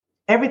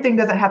everything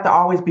doesn't have to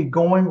always be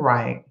going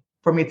right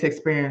for me to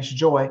experience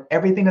joy.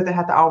 Everything doesn't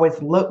have to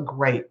always look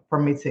great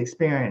for me to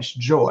experience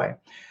joy.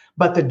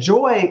 But the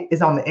joy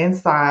is on the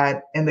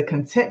inside and the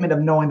contentment of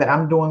knowing that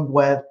I'm doing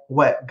what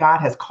God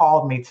has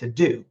called me to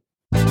do.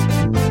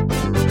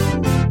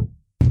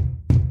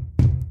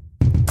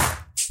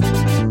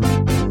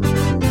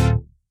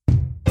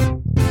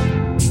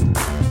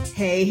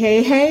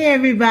 Hey,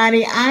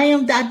 everybody. I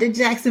am Dr.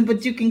 Jackson,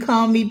 but you can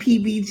call me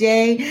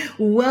PBJ.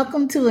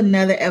 Welcome to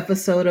another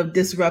episode of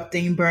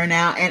Disrupting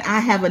Burnout. And I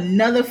have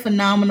another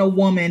phenomenal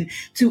woman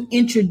to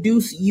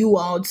introduce you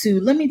all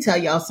to. Let me tell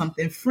y'all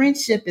something.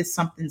 Friendship is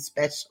something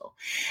special.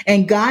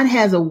 And God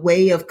has a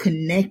way of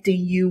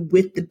connecting you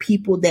with the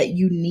people that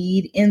you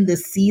need in the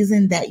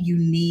season that you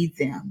need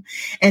them.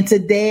 And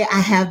today I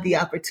have the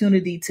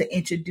opportunity to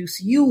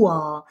introduce you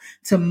all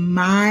to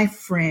my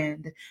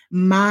friend,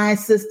 my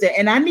sister.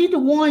 And I need to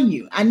warn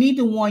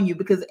you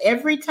because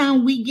every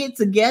time we get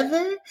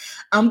together,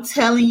 I'm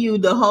telling you,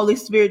 the Holy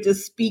Spirit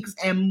just speaks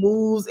and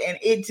moves, and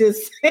it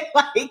just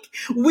like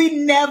we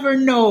never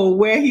know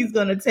where he's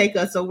going to take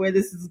us or where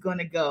this is going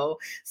to go.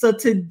 So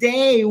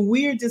today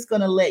we're just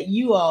going to let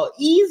you all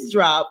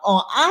eavesdrop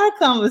on our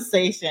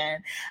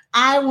conversation.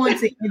 I want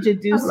to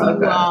introduce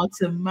you all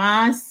to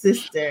my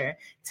sister,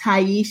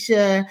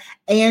 Tiesha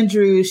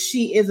Andrews.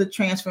 She is a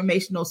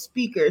transformational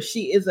speaker.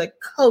 She is a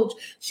coach.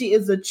 She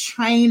is a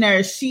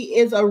trainer. She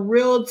is a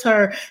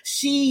realtor.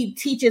 She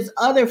teaches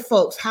other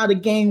folks how to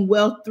gain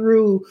wealth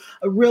through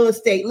real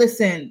estate.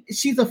 Listen,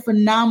 she's a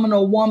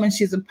phenomenal woman.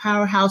 She's a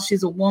powerhouse.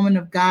 She's a woman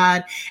of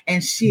God,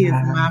 and she is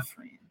my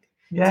friend.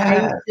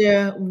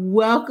 Tiesha,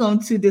 welcome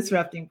to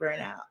Disrupting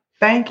Burnout.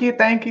 Thank you.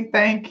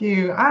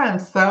 I am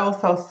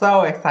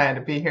so excited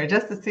to be here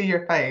just to see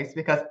your face,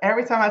 because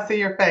every time I see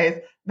your face,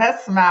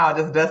 that smile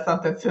just does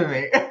something to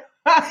me.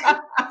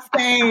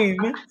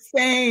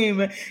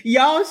 Same.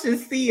 Y'all should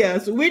see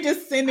us. We're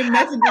just sending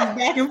messages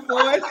back and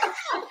forth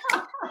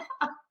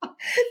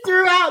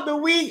throughout the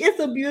week. It's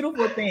a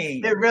beautiful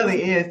thing. It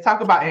really is. Talk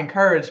about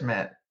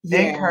encouragement.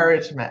 Yeah.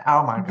 Encouragement.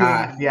 Oh my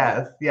gosh.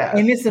 Yeah. Yes.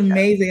 And it's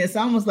amazing. It's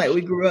almost like we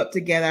grew up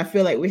together. I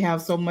feel like we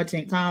have so much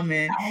in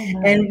common.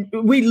 And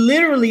we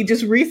literally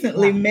just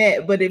recently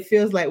met, but it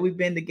feels like we've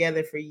been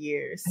together for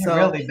years. It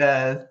really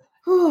does.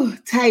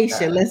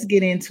 Tiesha, let's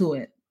get into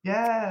it.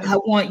 Yes. I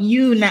want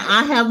you, now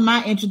I have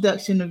my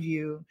introduction of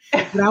you,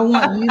 but I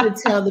want you to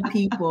tell the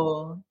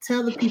people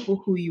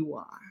who you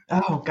are.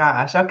 Oh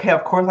gosh. Okay.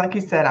 Of course, like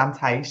you said, I'm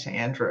Tiesha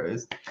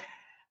Andrews.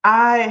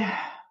 I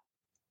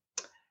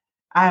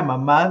am a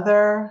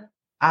mother,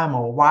 I'm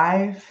a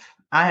wife,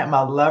 I am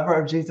a lover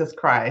of Jesus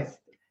Christ.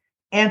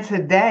 And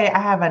today I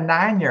have a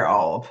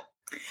 9-year-old.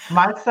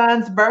 My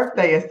son's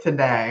birthday is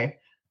today.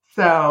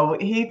 So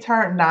he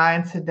turned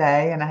 9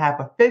 today, and I have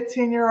a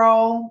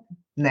 15-year-old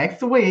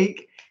next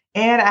week,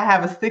 and I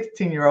have a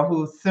 16-year-old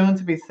who's soon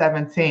to be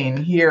 17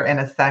 here in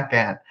a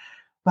second.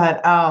 But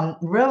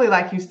really,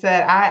 like you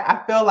said,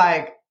 I feel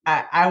like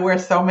I wear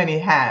so many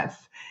hats,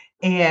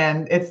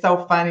 and it's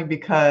so funny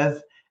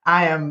because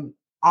I am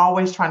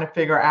always trying to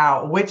figure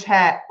out which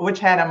hat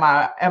am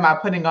I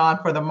putting on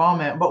for the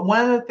moment. But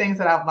one of the things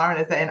that I've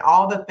learned is that in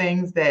all the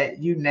things that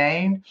you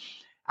named,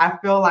 I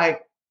feel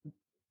like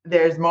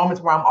there's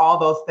moments where I'm all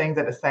those things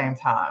at the same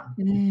time.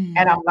 And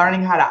I'm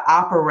learning how to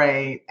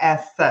operate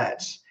as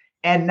such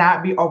and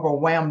not be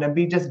overwhelmed and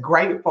be just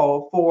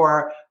grateful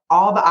for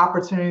all the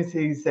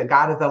opportunities that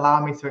God has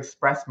allowed me to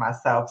express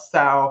myself.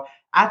 So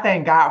I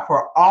thank God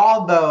for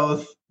all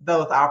those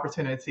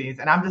opportunities.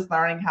 And I'm just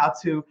learning how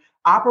to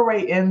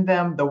operate in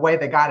them the way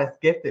that God has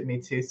gifted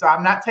me to. So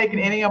I'm not taking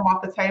any of them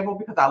off the table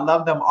because I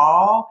love them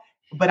all,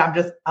 but I'm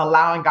just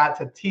allowing God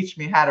to teach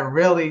me how to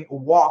really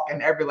walk in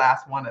every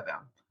last one of them.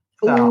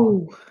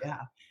 So,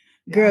 yeah.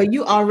 Girl,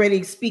 you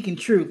already speaking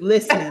truth.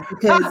 Listen,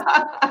 because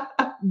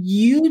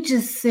you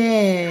just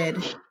said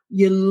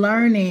you're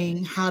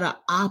learning how to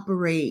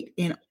operate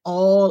in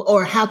all,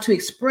 or how to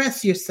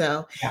express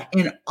yourself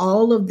in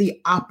all of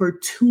the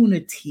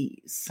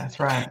opportunities. That's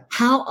right.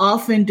 How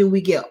often do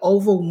we get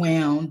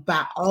overwhelmed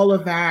by all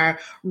of our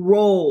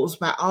roles,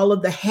 by all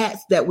of the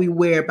hats that we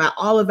wear, by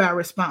all of our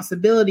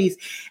responsibilities,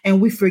 and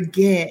we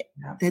forget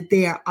that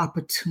they are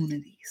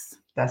opportunities?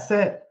 That's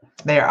it.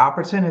 They are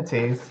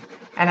opportunities.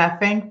 And I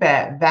think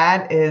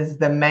that is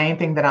the main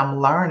thing that I'm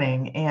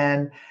learning.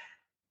 And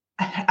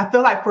I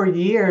feel like for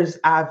years,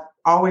 I've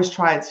always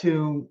tried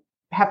to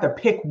have to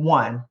pick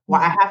one.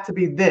 Well, I have to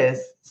be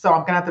this, so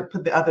I'm going to have to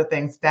put the other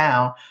things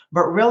down.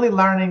 But really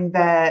learning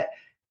that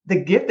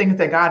the giftings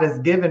that God has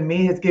given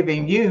me, has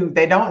given you,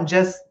 they don't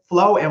just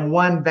flow in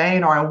one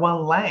vein or in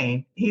one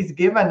lane. He's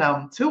given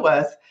them to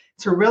us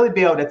to really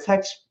be able to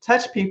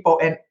touch people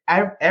in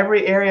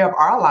every area of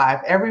our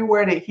life.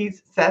 Everywhere that he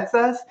sets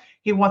us,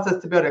 he wants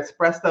us to be able to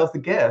express those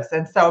gifts.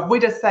 And so if we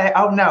just say,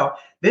 oh no,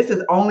 this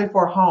is only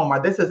for home, or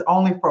this is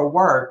only for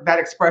work, that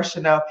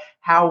expression of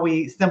how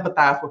we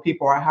sympathize with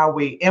people, or how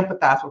we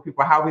empathize with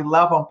people, how we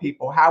love on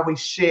people, how we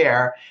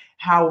share,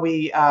 how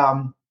we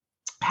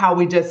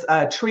just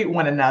treat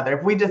one another.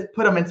 If we just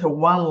put them into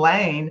one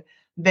lane,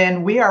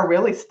 then we are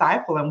really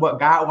stifling what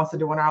God wants to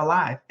do in our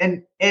life,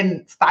 and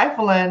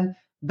stifling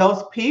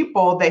those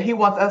people that He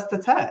wants us to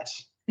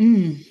touch.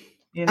 Mm.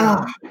 You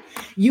know,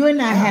 You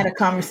and I had a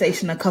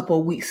conversation a couple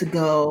of weeks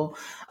ago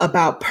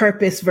about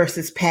purpose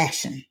versus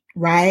passion,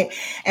 right?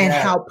 And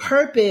how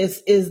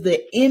purpose is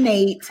the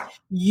innate,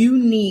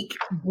 unique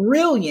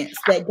brilliance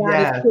that God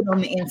has put on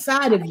the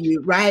inside of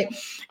you, right?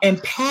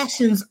 And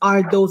passions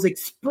are those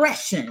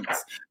expressions,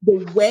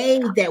 the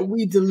way that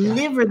we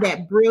deliver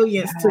that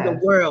brilliance to the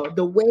world,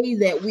 the way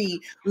that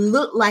we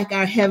look like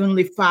our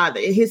Heavenly Father,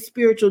 His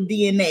spiritual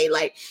DNA.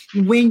 Like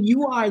when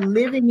you are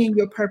living in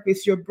your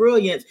purpose, your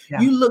brilliance,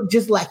 you look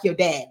just like your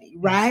daddy,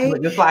 right?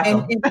 Just like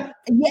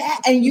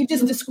and you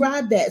just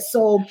described that.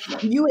 So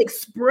you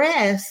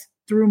express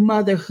through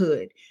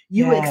motherhood.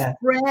 You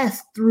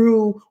express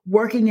through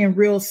working in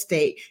real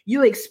estate.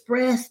 You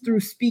express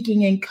through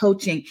speaking and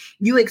coaching.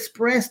 You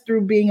express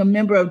through being a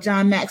member of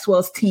John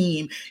Maxwell's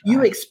team.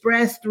 You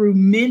express through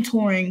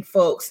mentoring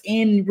folks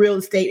in real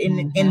estate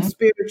and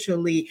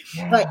spiritually.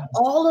 Like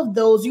all of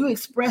those, you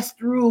express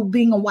through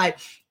being a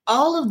wife.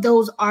 All of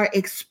those are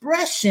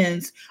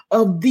expressions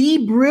of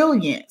the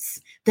brilliance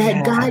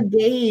that God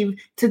gave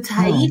to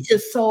Tiesha.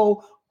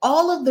 So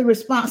all of the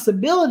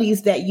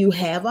responsibilities that you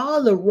have,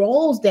 all the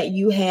roles that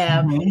you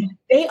have,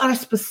 they are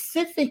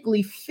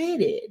specifically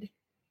fitted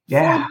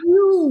for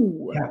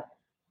you.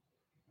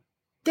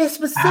 They're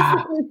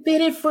specifically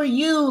fitted for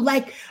you.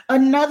 Like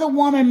another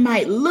woman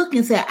might look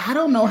and say, I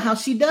don't know how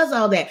she does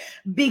all that,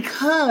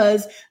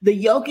 because the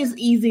yoke is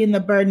easy and the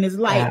burden is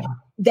light.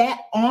 That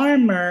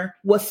armor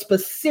was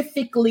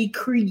specifically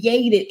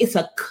created. It's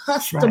a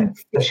custom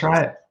fit. That's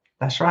right.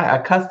 That's right.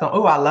 A custom.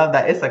 Oh, I love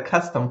that. It's a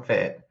custom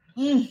fit.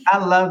 I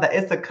love that.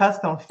 It's a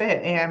custom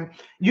fit. And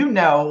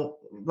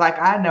like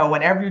I know,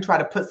 whenever you try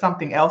to put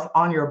something else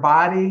on your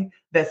body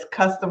that's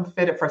custom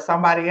fitted for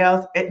somebody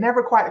else, it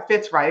never quite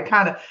fits right. It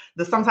kind of,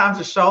 sometimes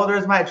the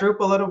shoulders might droop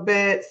a little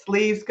bit.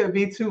 Sleeves could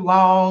be too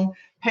long.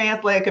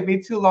 Pants leg could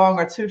be too long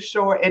or too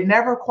short. It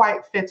never quite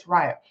fits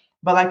right.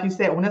 But like you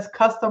said, when it's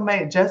custom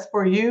made just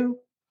for you,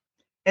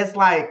 it's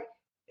like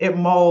it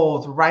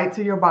molds right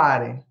to your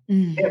body.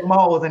 It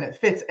molds and it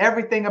fits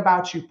everything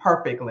about you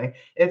perfectly.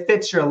 It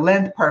fits your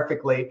length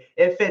perfectly.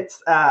 It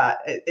fits,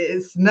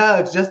 it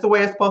snugs just the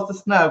way it's supposed to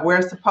snug, where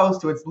it's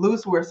supposed to. It's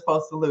loose where it's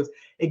supposed to loose.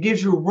 It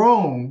gives you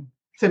room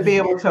to be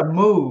able to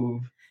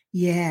move.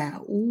 Yeah.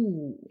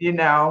 Ooh.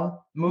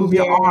 Move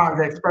your arms,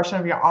 the expression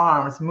of your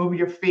arms, move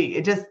your feet.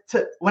 It just,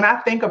 when I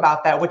think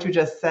about that, what you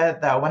just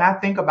said though, when I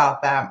think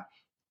about that,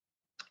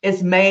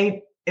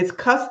 it's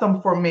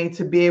custom for me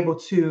to be able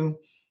to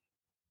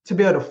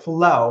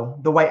flow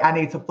the way I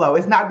need to flow.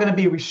 It's not going to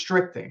be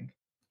restricting.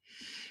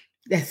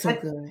 That's so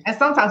good. And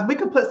sometimes we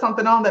could put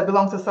something on that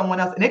belongs to someone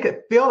else, and it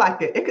could feel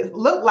like it could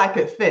look like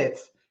it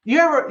fits. You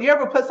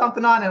ever put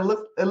something on and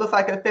it looks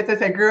like it fits? They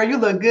say, "Girl, you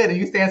look good," and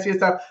you stand to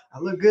yourself, "I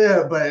look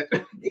good," but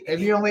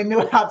if you only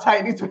knew how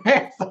tight these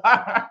pants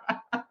are,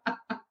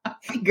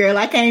 girl,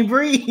 I can't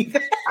breathe.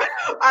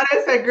 I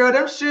didn't say, "Girl,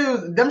 them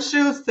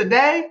shoes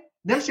today,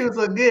 them shoes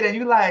look good," and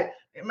you like,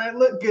 it might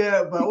look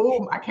good, but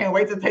I can't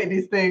wait to take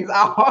these things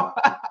off.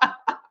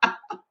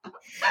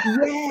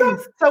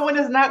 So when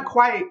it's not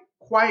quite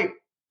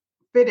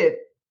fitted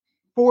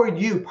for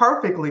you,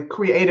 perfectly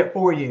created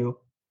for you,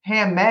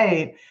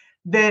 handmade,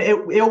 then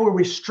it will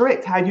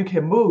restrict how you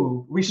can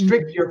move,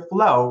 restrict your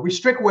flow,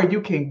 restrict where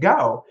you can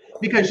go,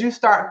 because you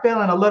start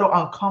feeling a little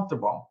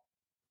uncomfortable.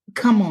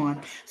 Come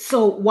on.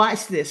 So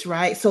watch this,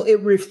 right? So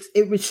it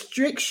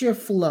restricts your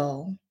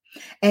flow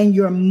and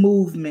your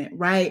movement,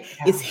 right?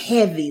 It's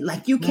heavy.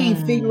 Like you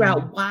can't figure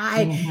out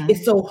why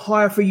it's so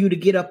hard for you to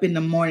get up in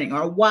the morning,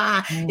 or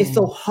why it's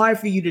so hard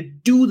for you to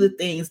do the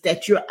things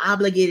that you're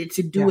obligated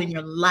to do in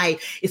your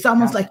life. It's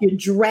almost like you're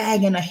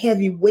dragging a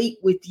heavy weight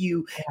with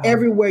you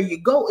everywhere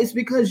you go. It's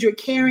because you're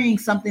carrying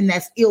something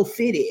that's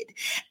ill-fitted.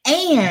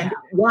 And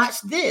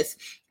watch this,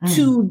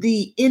 to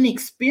the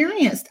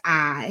inexperienced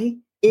eye,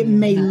 it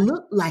may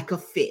look like a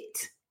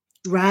fit.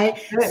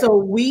 Right. So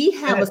we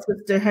have a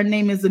sister, her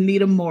name is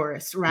Anita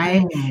Morris,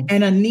 right?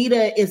 And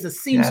Anita is a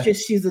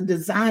seamstress. She's a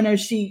designer.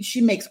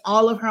 She makes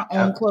all of her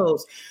own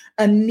clothes.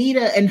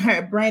 Anita, and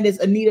her brand is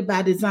Anita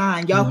by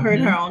Design. Y'all heard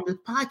her on the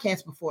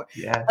podcast before.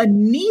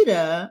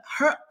 Anita,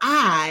 her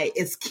eye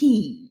is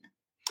keen.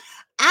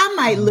 I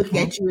might look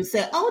at you and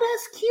say, "Oh,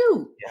 that's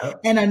cute."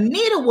 And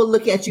Anita will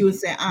look at you and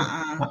say,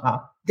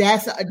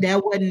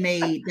 that wasn't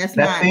made. That's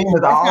not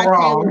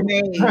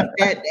tailor-made.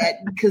 That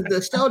because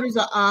the shoulders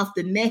are off,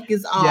 the neck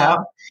is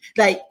off.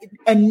 Like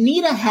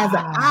Anita has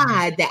an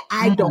eye that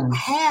I don't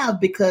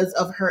have because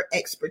of her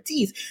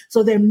expertise.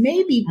 So there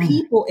may be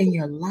people in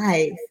your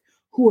life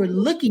who are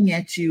looking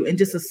at you and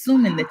just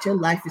assuming that your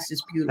life is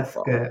just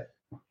beautiful. That's good.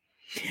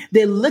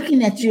 They're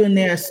looking at you and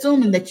they're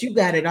assuming that you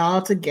got it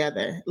all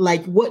together.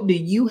 Like, what do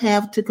you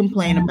have to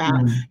complain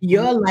about?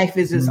 Your life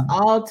is just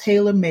all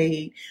tailor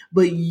made,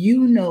 but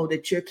you know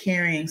that you're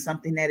carrying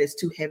something that is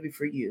too heavy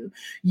for you.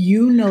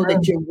 You know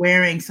that you're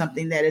wearing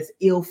something that is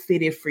ill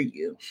fitted for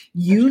you.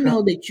 You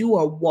know that you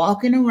are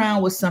walking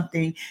around with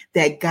something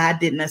that God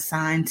didn't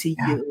assign to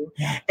you.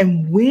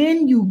 And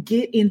when you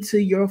get into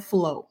your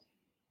flow,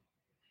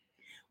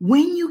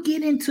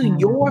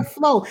 your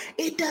flow,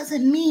 it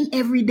doesn't mean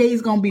every day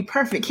is going to be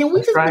perfect. Can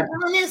we just be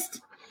honest?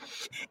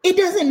 It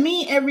doesn't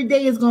mean every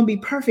day is going to be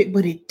perfect,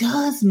 but it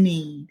does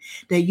mean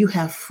that you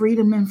have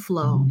freedom and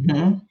flow,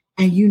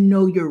 and you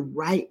know you're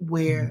right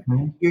where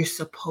you're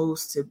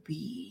supposed to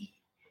be.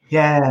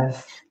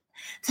 Yes.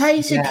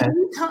 Tiesha, can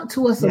you talk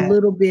to us a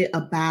little bit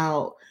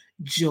about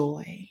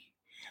joy?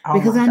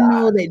 Because I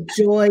know that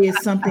joy is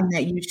something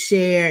that you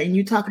share, and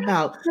you talk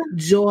about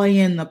joy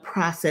in the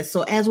process.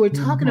 So as we're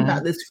talking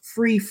about this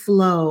free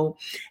flow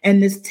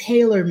and this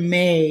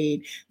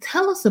tailor-made,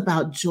 tell us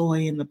about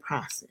joy in the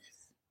process.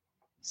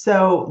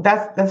 So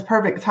that's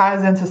perfect.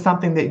 Ties into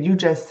something that you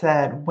just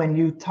said when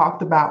you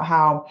talked about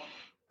how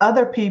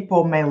other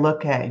people may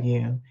look at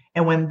you,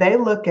 and when they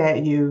look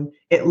at you,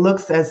 it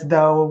looks as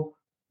though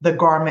the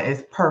garment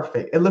is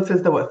perfect. It looks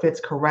as though it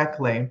fits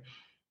correctly.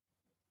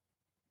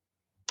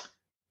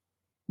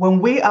 When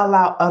we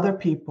allow other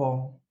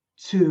people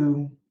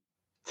to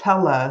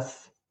tell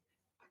us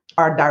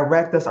or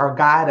direct us or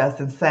guide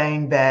us in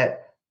saying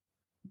that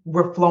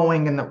we're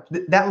flowing and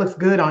that looks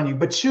good on you,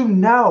 but you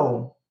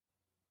know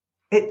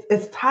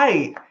it's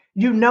tight.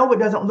 You know it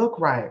doesn't look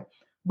right,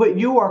 but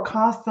you are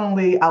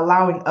constantly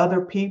allowing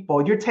other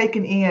people, you're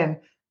taking in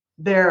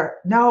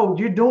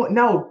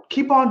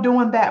keep on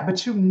doing that,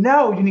 but you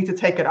know you need to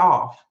take it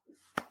off.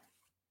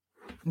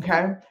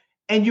 Okay.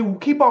 And you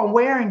keep on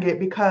wearing it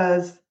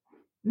because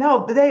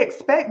no, they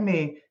expect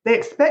me. They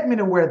expect me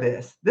to wear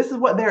this. This is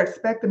what they're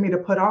expecting me to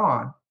put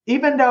on.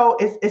 Even though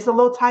it's a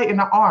little tight in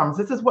the arms,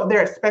 this is what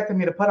they're expecting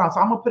me to put on. So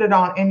I'm going to put it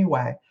on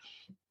anyway.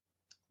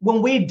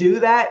 When we do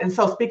that, and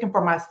so speaking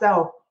for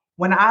myself,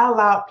 when I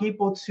allow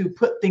people to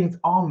put things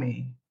on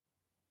me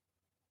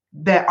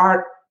that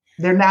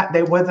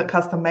they wasn't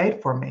custom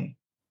made for me.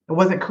 It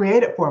wasn't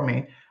created for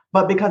me.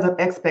 But because of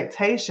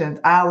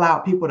expectations, I allowed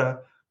people to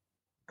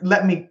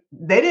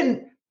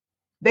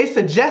they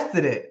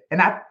suggested it,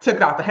 and I took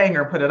it off the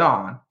hanger and put it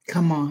on.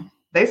 Come on.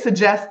 They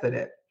suggested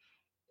it.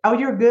 Oh,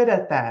 you're good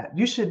at that.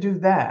 You should do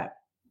that.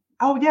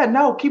 Oh, yeah,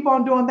 no, keep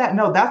on doing that.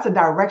 No, that's a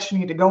direction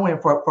you need to go in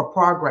for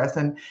progress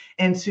and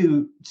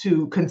to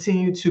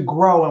continue to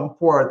grow, and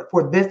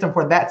for this and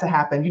for that to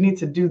happen. You need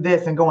to do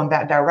this and go in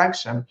that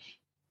direction.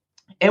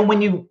 And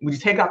when you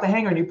take out the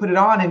hanger and you put it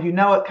on, and you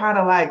know it kind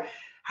of like,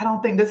 I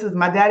don't think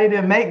my daddy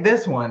didn't make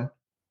this one.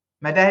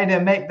 My daddy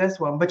didn't make this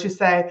one. But you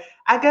say,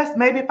 I guess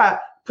maybe if I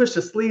push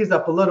the sleeves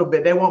up a little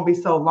bit, they won't be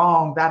so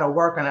long. That'll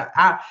work. And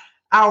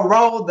I'll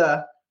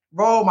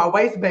roll my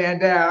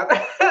waistband down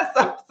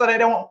so they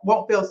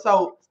won't feel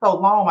so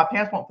long. My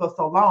pants won't feel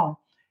so long.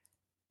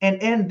 And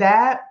in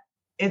that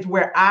is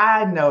where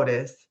I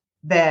noticed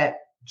that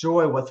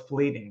joy was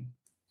fleeting.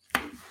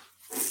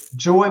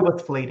 Joy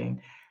was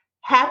fleeting.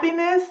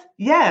 Happiness,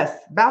 yes,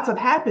 bouts of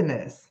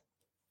happiness.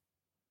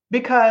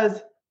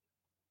 Because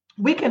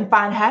we can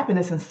find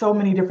happiness in so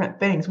many different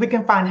things. We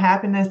can find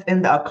happiness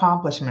in the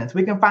accomplishments.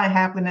 We can find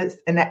happiness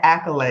in the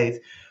accolades.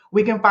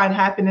 We can find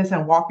happiness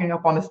in walking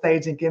up on the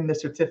stage and getting the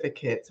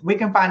certificates. We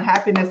can find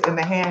happiness in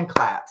the hand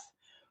claps.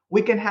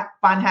 We can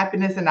find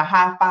happiness in the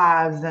high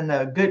fives and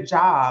the good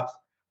jobs.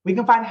 We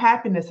can find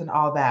happiness in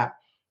all that.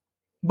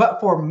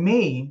 But for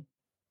me,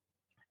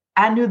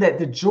 I knew that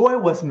the joy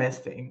was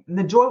missing. And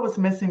the joy was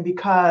missing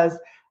because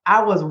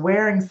I was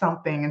wearing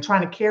something and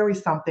trying to carry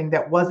something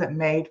that wasn't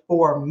made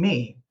for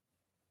me.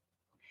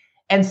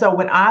 And so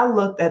when I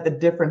looked at the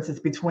differences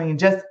between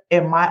just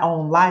in my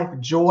own life,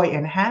 joy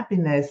and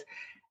happiness,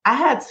 I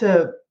had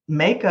to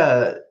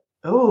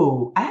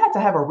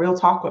have a real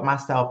talk with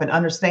myself and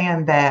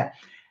understand that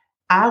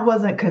I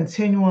wasn't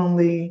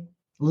continuously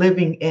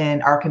living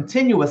in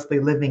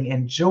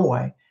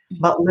joy,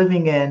 but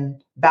living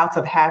in bouts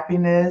of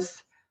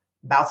happiness,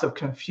 bouts of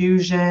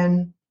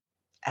confusion,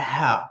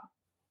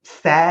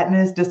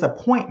 sadness,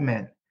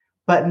 disappointment,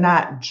 but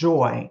not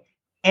joy.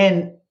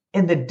 And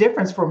the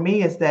difference for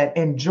me is that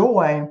in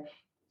joy,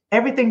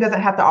 everything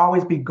doesn't have to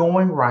always be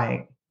going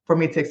right for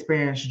me to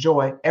experience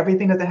joy.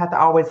 Everything doesn't have to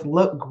always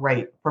look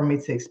great for me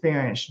to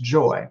experience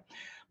joy.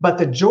 But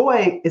the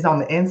joy is on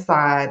the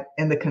inside,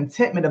 and the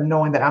contentment of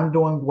knowing that I'm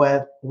doing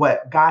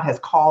what God has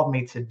called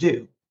me to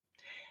do.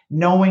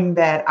 Knowing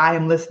that I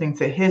am listening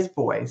to his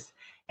voice,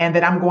 and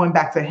that I'm going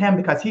back to him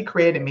because he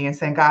created me, and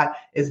saying, God,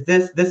 this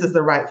is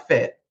the right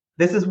fit.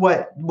 This is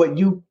what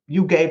you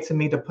gave to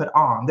me to put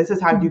on. This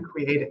is how you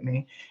created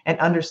me. And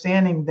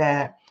understanding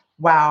that,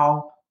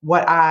 wow,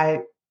 what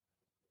I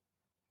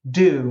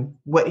do,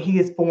 what he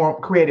has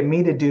created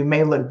me to do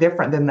may look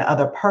different than the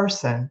other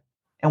person,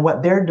 and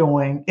what they're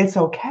doing, it's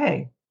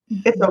okay.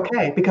 It's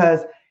okay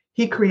because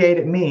he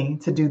created me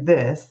to do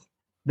this.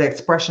 the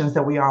expressions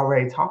that we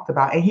already talked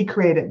about. And he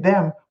created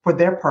them for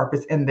their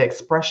purpose in the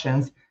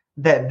expressions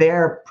that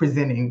they're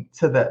presenting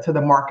to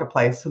the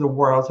marketplace, to the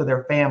world, to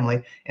their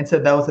family, and to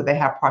those that they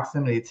have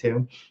proximity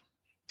to.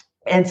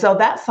 And so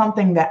that's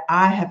something that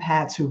I have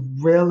had to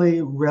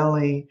really,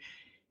 really,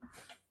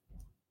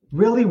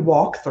 really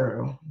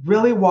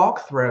really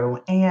walk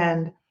through.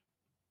 And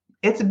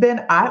it's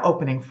been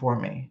eye-opening for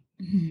me,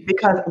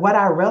 because what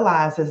I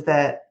realize is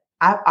that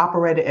I've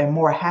operated in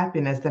more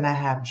happiness than I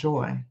have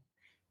joy.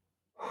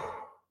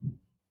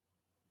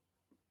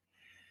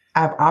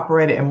 I've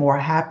operated in more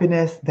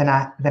happiness than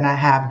I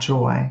have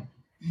joy.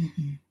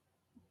 Mm-hmm.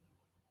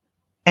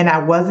 And I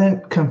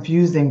wasn't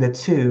confusing the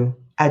two.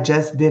 I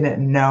just didn't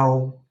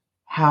know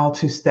how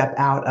to step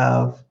out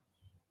of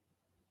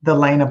the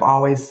lane of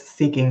always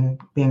seeking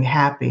being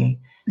happy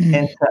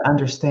into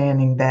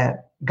understanding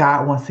that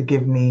God wants to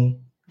give me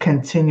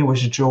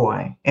continuous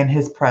joy in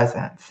his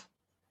presence.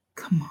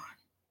 Come on.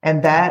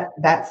 And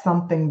that's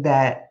something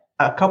that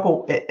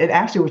it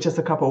actually was just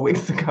a couple of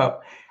weeks ago,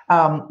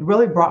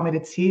 really brought me to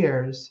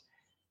tears,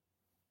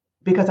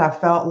 because I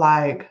felt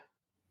like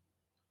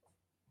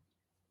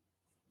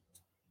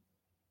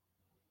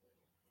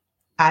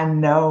I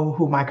know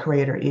who my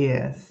creator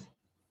is.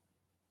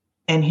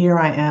 And here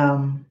I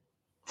am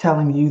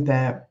telling you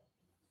that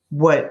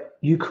what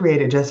you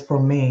created just for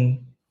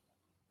me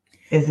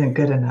isn't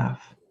good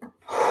enough.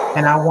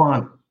 And I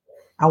want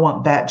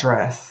that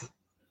dress.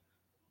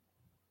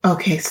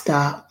 Okay,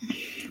 stop.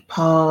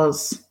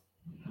 Pause.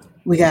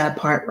 We got a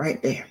part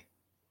right there.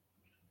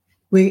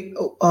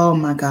 Oh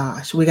my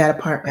gosh, we got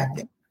a part right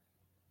there.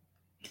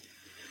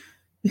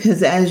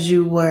 Because as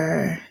you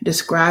were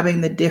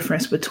describing the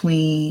difference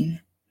between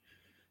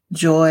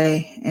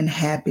joy and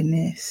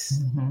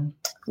happiness,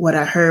 what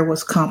I heard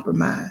was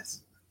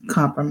compromise.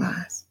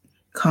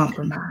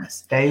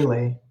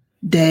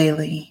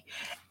 Daily.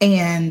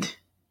 And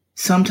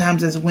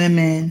sometimes as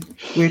women,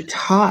 we're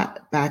taught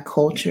by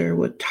culture,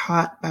 we're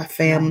taught by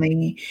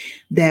family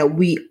that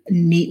we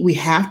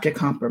have to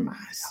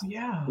compromise.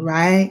 Yeah.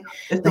 Right?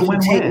 It's the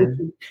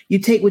win-win. You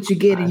take what you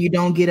get and you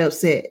don't get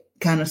upset,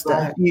 kind of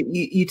stuff. Right.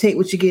 You take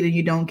what you get and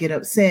you don't get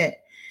upset.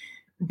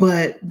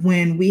 But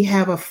when we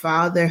have a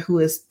Father who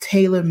has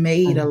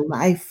tailor-made a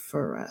life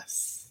for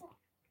us,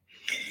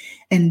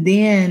 and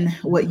then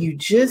what you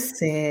just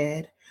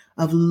said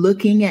of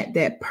looking at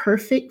that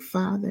perfect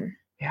Father,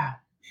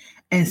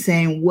 and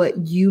saying what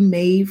you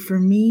made for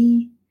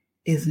me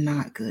is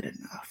not good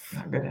enough.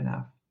 Not good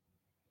enough.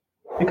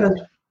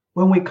 Because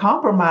when we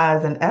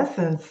compromise, in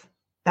essence,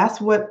 that's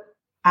what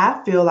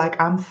I feel like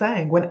I'm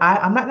saying.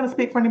 I'm not going to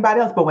speak for anybody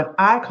else, but when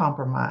I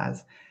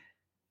compromise,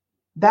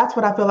 that's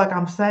what I feel like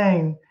I'm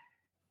saying.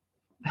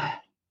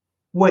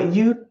 What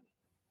you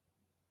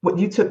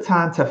took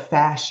time to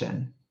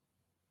fashion,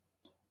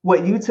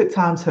 what you took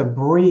time to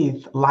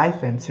breathe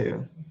life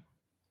into,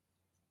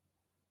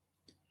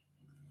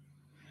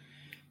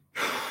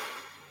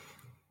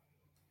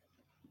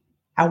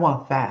 I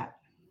want that.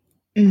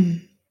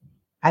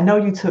 I know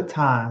you took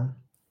time,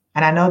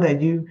 and I know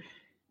that you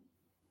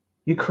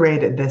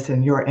created this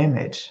in your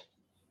image.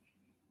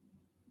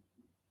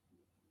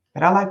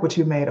 But I like what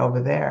you made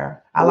over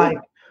there. I like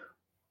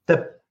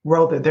the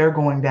road that they're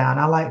going down.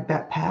 I like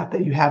that path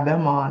that you have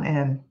them on.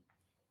 And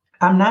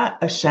I'm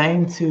not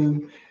ashamed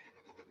to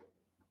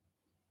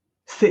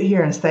sit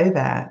here and say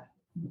that.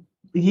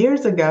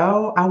 Years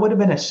ago, I would have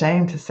been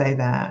ashamed to say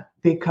that,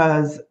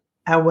 because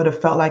I would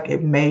have felt like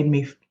it made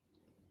me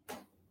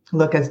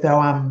look as though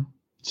I'm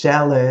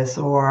jealous,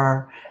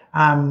 or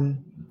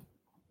I'm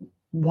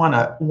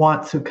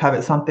want to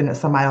covet something that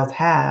somebody else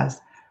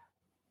has.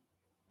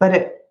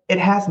 But it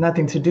has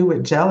nothing to do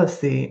with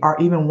jealousy or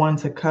even wanting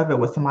to covet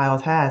what somebody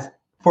else has.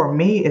 For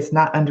me, it's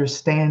not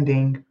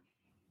understanding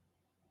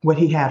what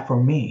he had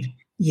for me.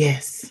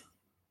 Yes.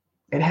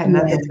 It had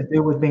nothing to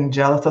do with being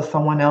jealous of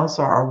someone else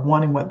or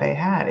wanting what they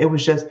had. It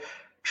was just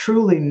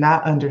truly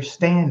not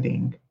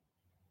understanding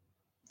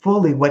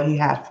fully what he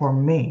had for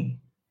me.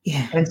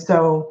 Yeah. And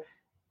so,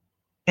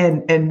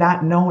 and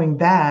not knowing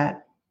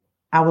that,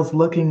 I was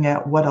looking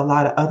at what a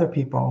lot of other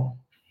people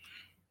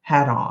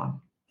had on.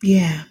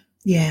 Yeah.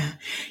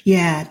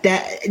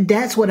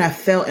 That's what I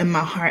felt in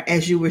my heart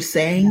as you were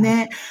saying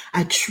that.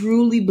 I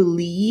truly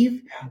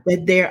believe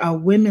that there are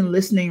women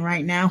listening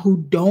right now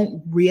who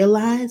don't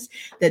realize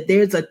that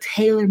there's a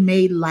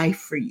tailor-made life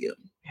for you.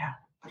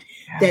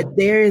 That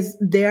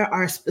there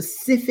are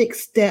specific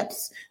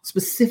steps,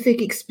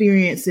 specific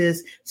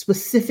experiences,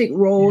 specific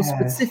roles,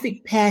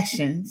 specific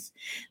passions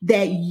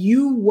that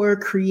you were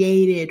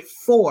created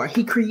for.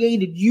 He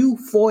created you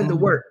for the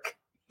work.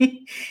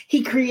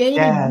 He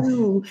created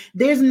you.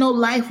 There's no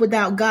life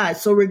without God.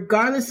 So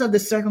regardless of the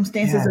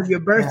circumstances of your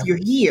birth, you're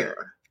here.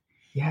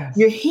 Yes.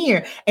 You're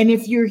here. And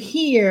if you're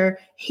here,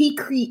 he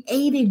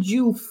created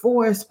you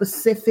for a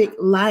specific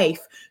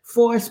life,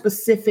 for a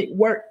specific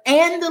work.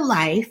 And the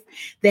life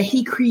that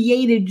he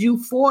created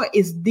you for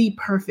is the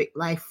perfect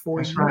life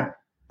for you. Right.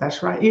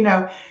 That's right. You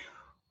know,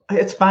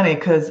 it's funny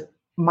because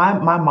my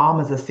mom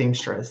is a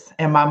seamstress,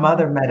 and my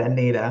mother met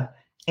Anita.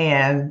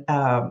 And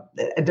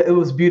it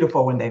was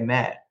beautiful when they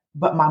met.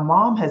 But my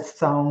mom has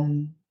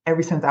sewn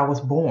ever since I was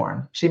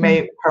born. She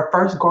made her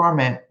first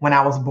garment when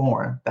I was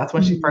born. That's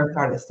when she first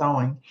started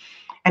sewing.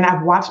 And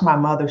I've watched my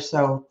mother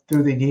sew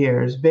through the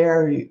years,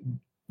 very,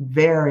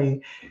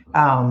 very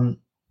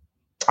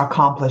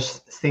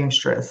accomplished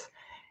seamstress.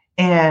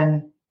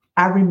 And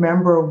I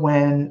remember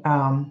when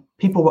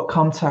people would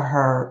come to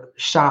her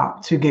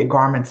shop to get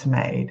garments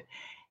made,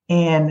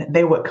 and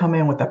they would come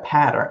in with a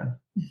pattern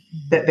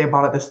that they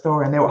bought at the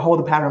store, and they would hold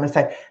the pattern and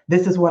say,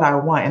 "This is what I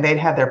want." And they'd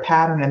have their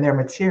pattern and their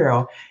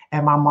material.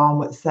 And my mom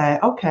would say,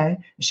 "Okay."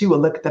 She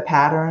would look at the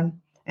pattern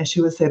and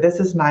she would say, "This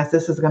is nice.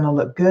 This is going to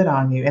look good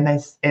on you."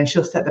 And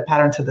she'll set the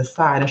pattern to the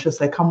side and she'll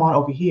say, "Come on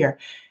over here."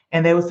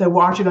 And they would say,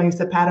 "Well, aren't you going to use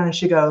the pattern?" And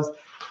she goes,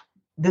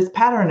 "This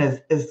pattern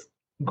is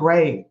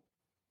great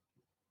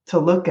to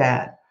look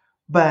at,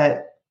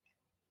 but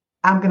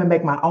I'm going to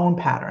make my own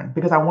pattern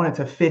because I want it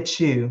to fit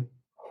you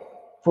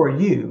for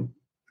you.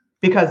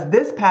 Because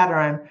this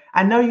pattern,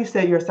 I know you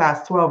said you're a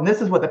size 12, and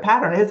this is what the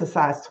pattern is, a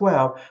size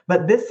 12,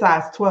 but this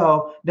size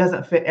 12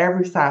 doesn't fit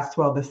every size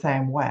 12 the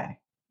same way."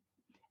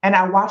 And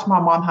I watched my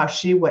mom, how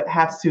she would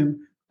have to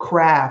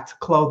craft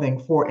clothing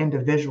for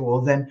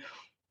individuals. And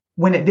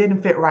when it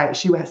didn't fit right,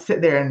 she would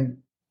sit there and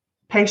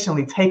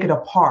patiently take it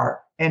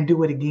apart and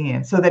do it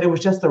again so that it was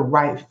just the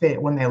right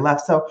fit when they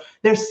left. So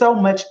there's so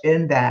much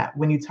in that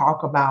when you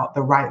talk about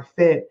the right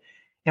fit,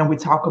 and we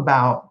talk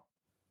about,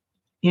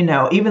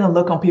 even the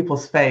look on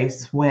people's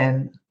face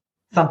when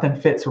something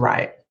fits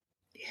right,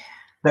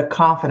 the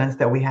confidence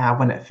that we have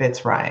when it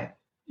fits right.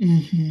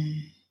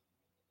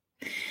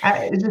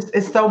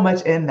 It's so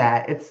much in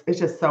that. It's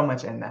just so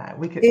much in that.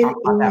 We could talk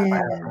about that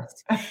forever.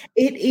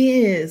 It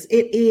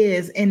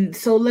is. And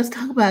so let's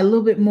talk about it a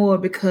little bit more,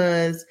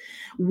 because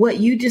what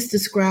you just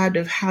described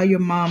of how your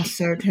mom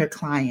served her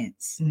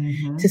clients,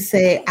 to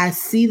say, "I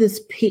see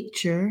this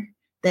picture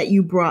that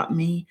you brought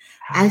me.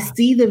 I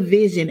see the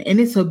vision, and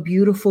it's a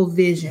beautiful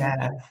vision.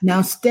 Yes.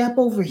 Now step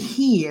over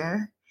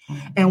here,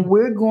 and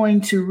we're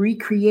going to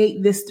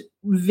recreate this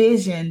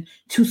vision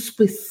to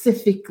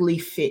specifically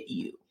fit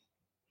you."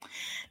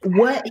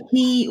 What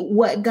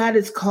God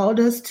has called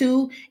us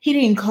to, He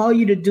didn't call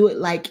you to do it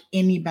like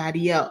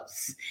anybody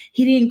else.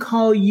 He didn't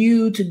call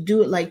you to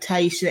do it like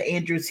Tiesha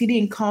Andrews. He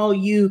didn't call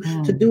you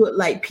to do it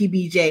like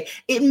PBJ.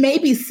 It may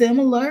be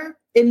similar.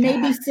 It may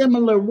be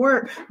similar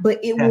work, but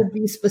it will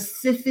be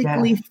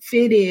specifically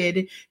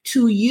fitted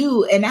to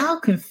you. And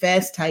I'll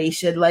confess,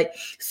 Tiesha, like,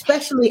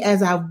 especially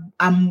as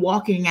I'm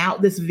walking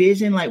out this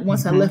vision, like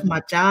once I left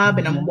my job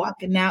and I'm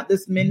walking out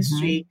this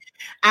ministry,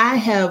 I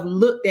have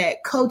looked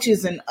at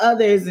coaches and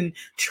others and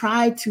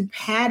tried to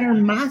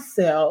pattern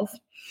myself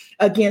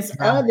against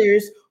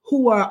others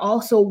who are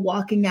also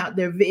walking out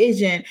their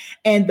vision.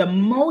 And the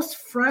most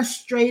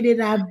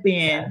frustrated I've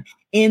been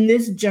in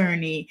this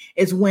journey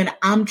is when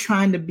I'm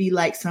trying to be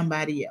like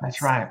somebody else.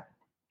 That's right.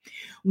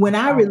 When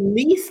I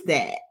release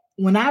that,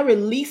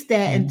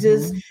 and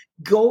just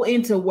go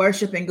into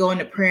worship and go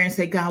into prayer and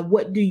say, "God,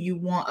 what do you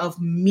want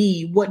of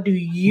me? What do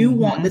you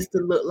want this to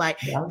look like?"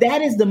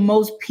 That is the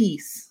most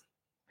peace.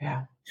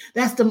 Yeah.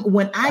 That's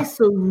when I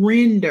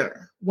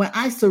surrender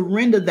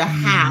the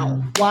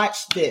how.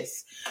 Watch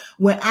this.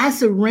 When I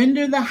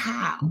surrender the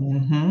how,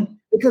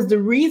 because the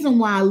reason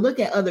why I look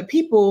at other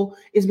people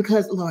is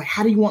because, "Lord,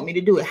 how do you want me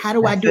to do it? How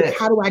do I do it?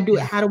 How do I do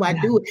it? How do I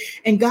do it?"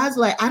 And God's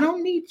like, "I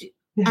don't need you.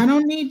 I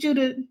don't need you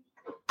to,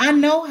 I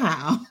know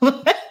how."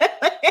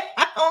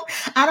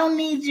 I don't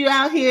need you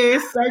out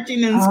here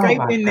searching and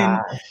scraping, and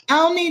I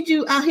don't need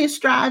you out here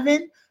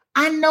striving.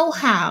 I know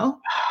how.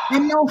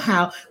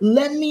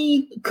 Let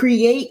me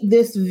create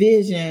this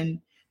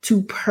vision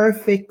to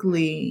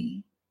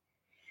perfectly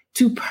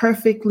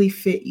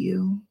fit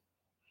you.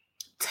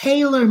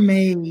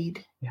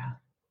 Tailor-made. Yeah.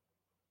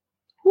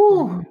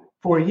 Woo.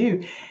 For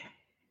you.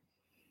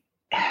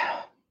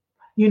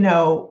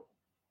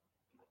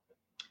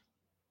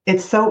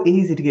 It's so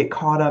easy to get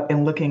caught up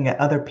in looking at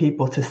other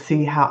people to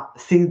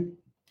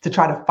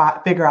try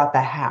to figure out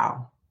the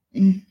how.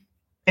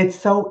 It's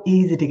so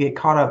easy to get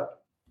caught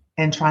up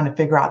in trying to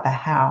figure out the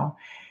how.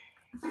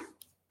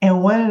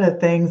 And one of the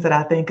things that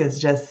I think is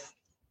just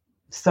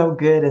so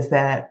good is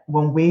that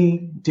when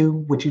we do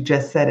what you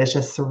just said, is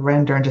just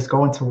surrender and just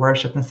go into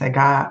worship and say,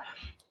 "God,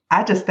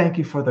 I just thank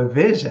you for the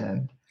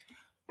vision.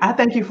 I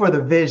thank you for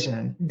the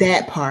vision."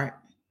 That part.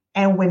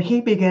 And when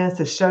He begins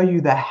to show you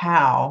the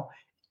how,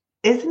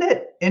 isn't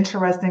it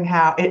interesting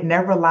how it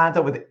never lines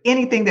up with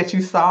anything that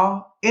you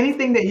saw,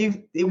 anything that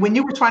when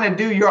you were trying to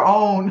do your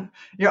own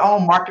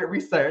market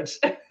research,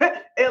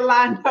 it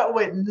lined up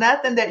with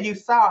nothing that you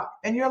saw.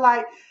 And you're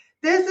like,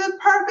 "This is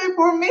perfect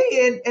for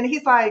me." And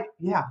He's like,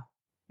 yeah,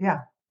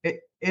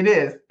 it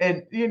is.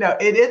 And,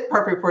 it is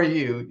perfect for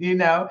you,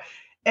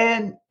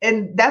 and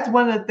that's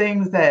one of the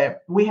things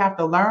that we have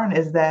to learn,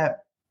 is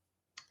that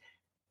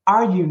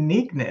our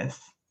uniqueness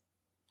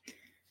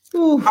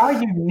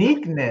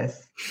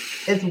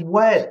is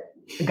what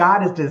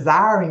God is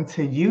desiring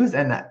to use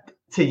in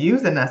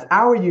us,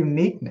 our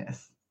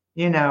uniqueness,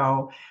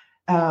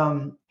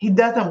 He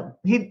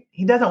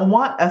doesn't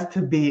want us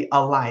to be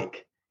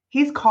alike.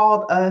 He's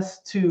called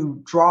us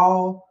to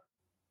draw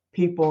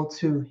people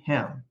to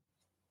him.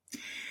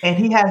 And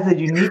he has a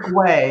unique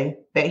way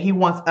that he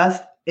wants us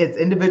as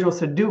individuals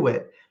to do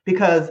it,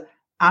 because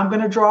I'm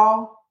going to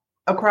draw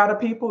a crowd of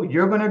people.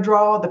 You're going to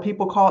draw the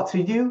people called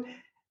to you.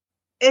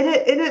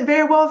 It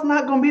very well is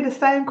not going to be the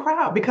same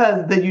crowd,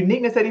 because the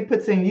uniqueness that he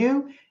puts in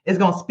you is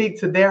going to speak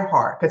to their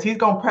heart, because he's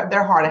going to prep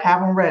their heart and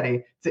have them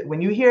ready. So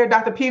when you hear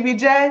Dr.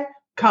 PBJ,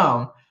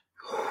 come.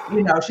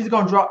 She's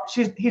going to draw.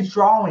 He's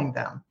drawing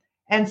them.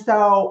 And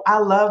so I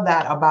love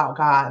that about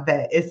God,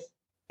 that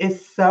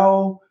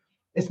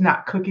it's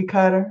not cookie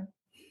cutter.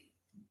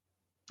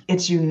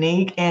 It's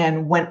unique.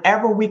 And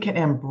whenever we can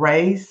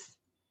embrace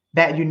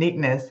that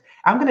uniqueness,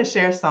 I'm going to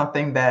share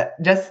something that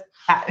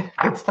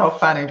it's so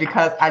funny,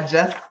 because I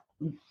just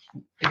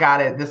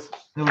got it. It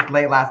was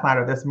late last night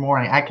or this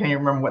morning. I can't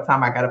even remember what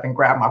time I got up and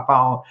grabbed my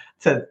phone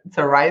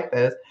to write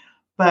this.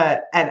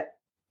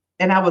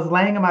 And I was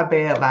laying in my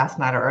bed last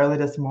night or early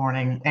this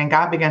morning, and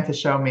God began to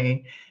show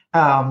me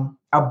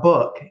a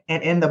book.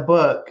 And in the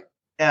book,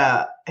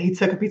 he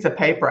took a piece of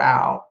paper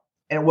out,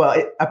 and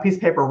a piece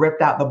of paper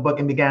ripped out the book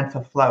and began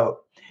to float.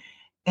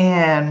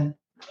 And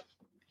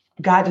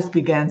God just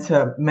began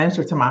to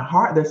minister to my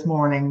heart this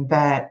morning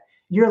that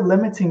you're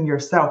limiting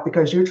yourself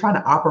because you're trying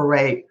to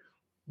operate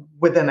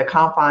within the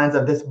confines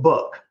of this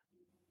book.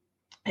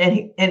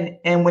 And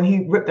when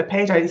he ripped the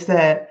page out, he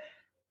said,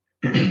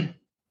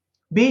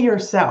 be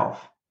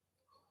yourself.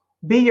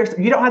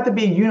 You don't have to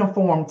be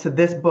uniform to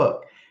this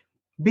book.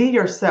 Be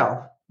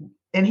yourself.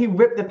 And he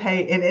ripped the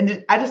page,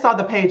 and I just saw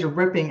the page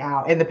ripping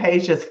out, and the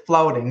page just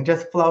floating.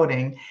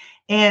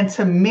 And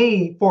for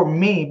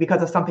me,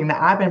 because of something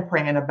that I've been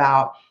praying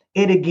about,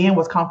 it again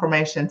was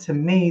confirmation to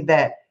me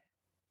that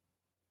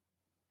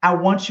I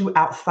want you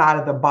outside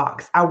of the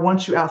box. I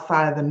want you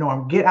outside of the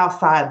norm. Get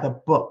outside the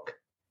book.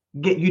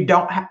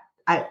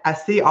 I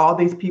see all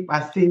these people.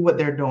 I see what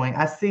they're doing.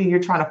 I see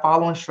you're trying to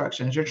follow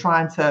instructions. You're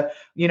trying to,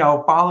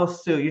 follow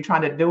suit. You're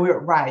trying to do it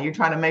right. You're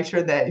trying to make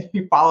sure that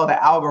you follow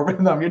the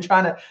algorithm. You're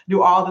trying to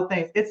do all the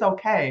things. It's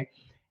okay.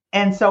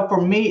 And so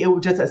for me, it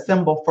was just a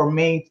symbol for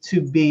me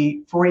to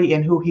be free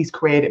in who he's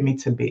created me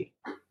to be.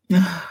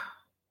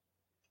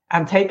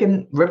 I'm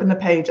ripping the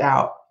page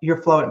out.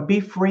 You're floating.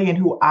 Be free in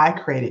who I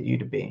created you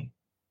to be.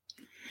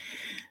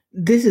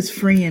 This is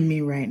freeing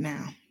me right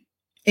now,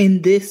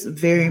 in this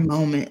very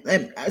moment.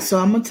 So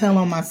I'm going to tell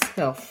on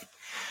myself,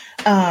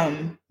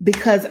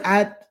 because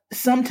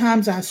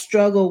sometimes I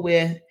struggle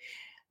with,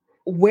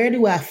 where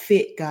do I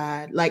fit,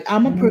 God? Like,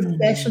 I'm a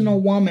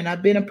professional woman.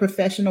 I've been a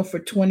professional for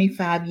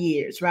 25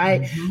 years,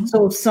 right? Mm-hmm.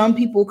 So some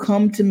people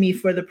come to me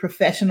for the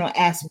professional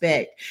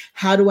aspect.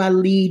 How do I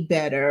lead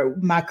better?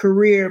 My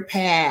career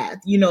path,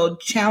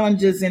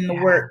 challenges in the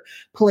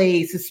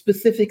workplace,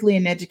 specifically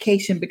in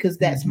education, because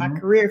that's my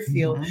career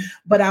field. Mm-hmm.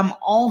 But I'm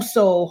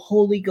also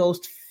Holy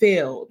Ghost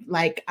filled.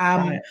 Like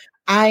I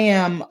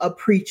am a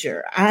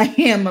preacher. I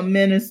am a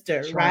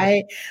minister,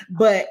 right?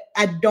 But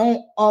I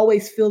don't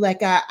always feel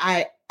like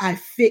I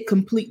fit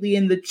completely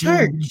in the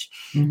church,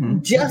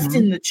 in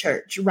the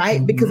church,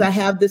 right? Because I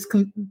have this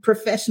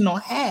professional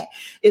hat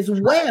as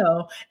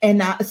well.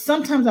 And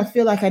sometimes I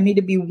feel like I need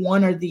to be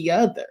one or the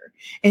other.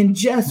 And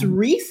just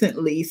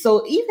recently,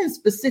 so even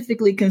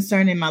specifically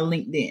concerning my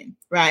LinkedIn,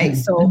 right?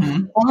 So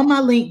on my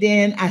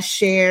LinkedIn, I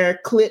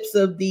share clips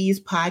of these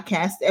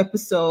podcast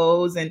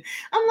episodes. And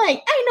I'm like,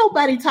 ain't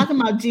nobody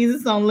talking about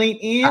Jesus on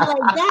LinkedIn.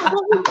 Like, God,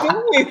 what we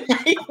doing?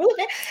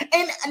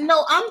 And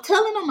no, I'm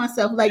telling on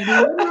myself, like,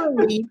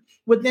 literally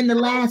within the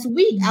last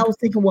week, I was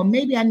thinking, well,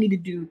 maybe I need to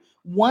do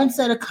one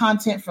set of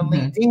content for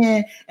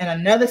LinkedIn and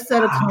another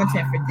set of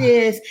content for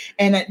this.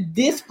 And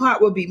this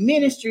part will be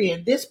ministry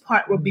and this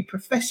part will be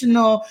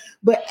professional.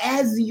 But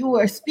as you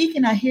are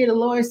speaking, I hear the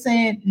Lord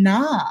saying,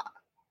 nah,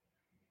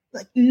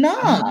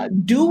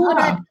 do what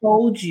I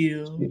told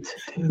you.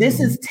 This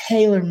is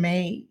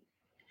tailor-made.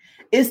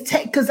 It's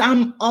because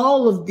I'm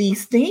all of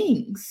these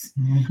things.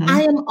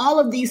 I am all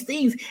of these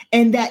things.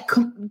 And that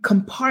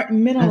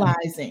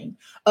compartmentalizing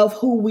of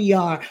who we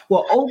are.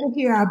 Well, over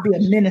here, I'll be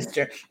a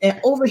minister. And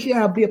over here,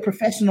 I'll be a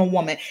professional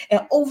woman.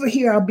 And over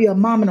here, I'll be a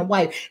mom and a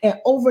wife. And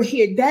over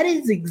here, that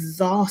is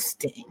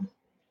exhausting.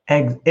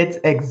 It's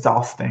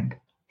exhausting.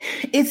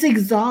 It's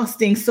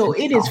exhausting. So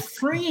it is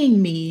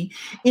freeing me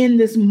in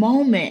this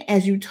moment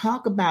as you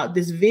talk about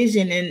this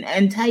vision.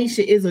 And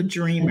Tiesha is a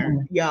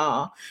dreamer,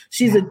 y'all.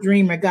 She's a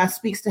dreamer. God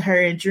speaks to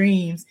her in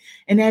dreams.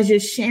 And as you're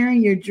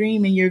sharing your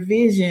dream and your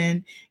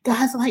vision,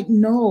 God's like,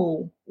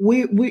 no,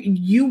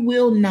 you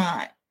will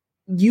not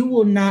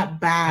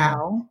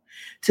bow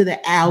to the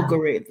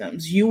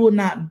algorithms. You will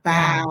not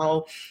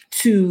bow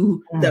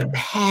to the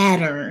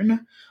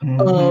pattern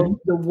of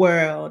the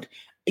world.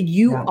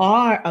 You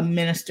are a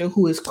minister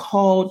who is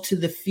called to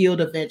the field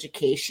of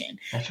education.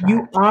 Right.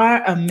 You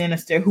are a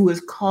minister who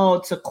is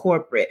called to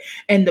corporate.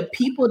 And the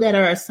people that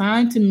are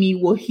assigned to me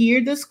will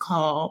hear this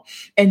call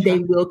and they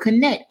will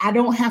connect. I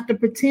don't have to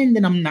pretend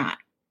that I'm not.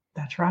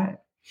 That's right.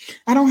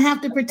 I don't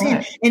have to pretend.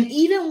 Right. And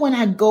even when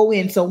I go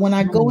in, so when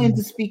I go in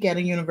to speak at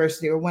a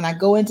university or when I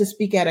go in to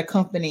speak at a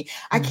company,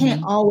 I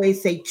can't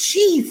always say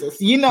Jesus.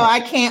 I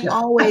can't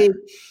always,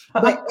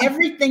 but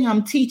everything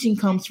I'm teaching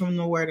comes from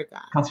the word of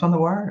God. Comes from the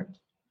word.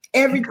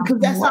 Because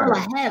that's all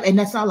I have and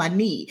that's all I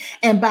need.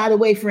 And by the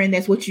way, friend,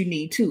 that's what you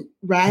need too,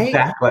 right?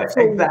 Exactly.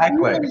 So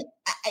Exactly.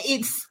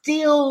 It's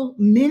still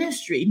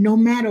ministry, no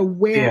matter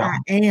where I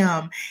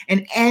am.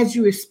 And as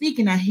you were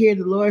speaking, I hear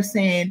the Lord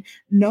saying,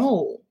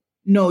 no,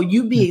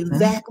 you be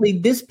exactly,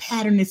 this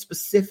pattern is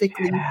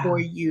specifically for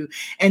you.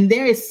 And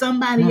there is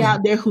somebody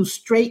out there who's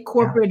straight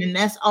corporate and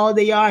that's all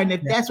they are. And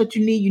if that's what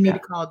you need to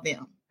call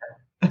them.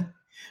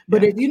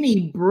 But if you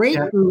need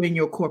breakthrough in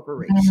your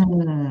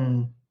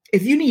corporation,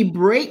 if you need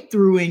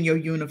breakthrough in your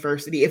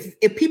university,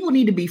 if people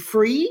need to be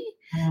free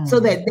so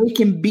that they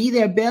can be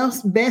their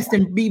best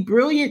and be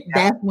brilliant,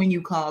 that's when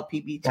you call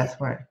PBJ. That's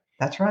right.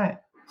 That's right.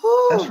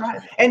 That's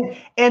right.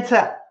 And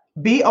to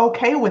be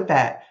okay with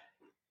that,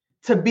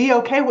 to be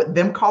okay with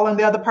them calling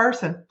the other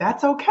person,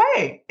 that's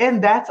okay.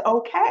 And that's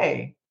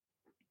okay.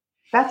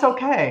 That's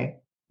okay.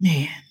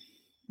 Man.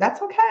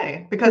 That's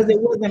okay. Because it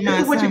wasn't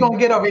this is what you're going to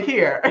get over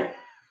here.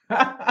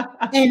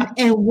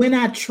 And when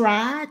I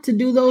try to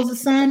do those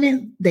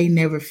assignments, they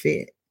never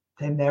fit.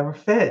 They never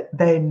fit.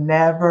 They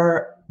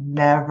never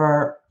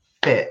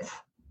fit.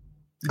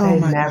 They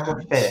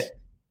never fit.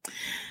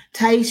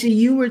 Tiesha,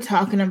 you were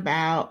talking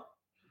about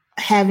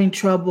having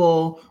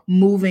trouble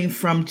moving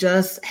from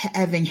just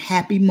having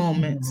happy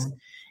moments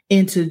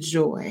into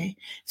joy.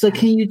 So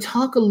can you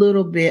talk a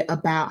little bit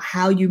about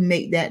how you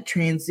make that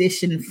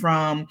transition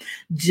from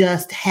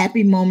just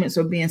happy moments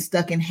or being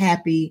stuck in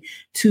happy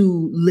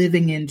to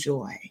living in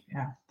joy?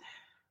 Yeah.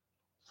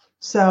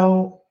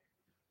 So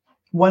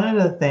one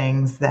of the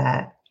things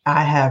that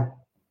I have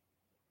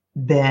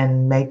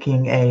been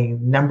making a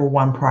number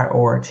one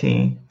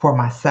priority for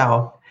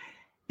myself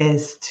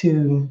is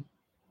to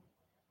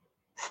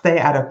stay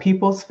out of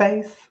people's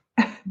face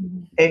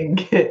and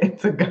get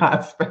into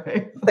God's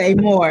face. Say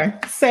more.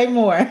 Say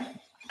more.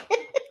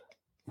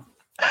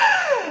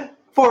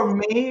 For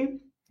me,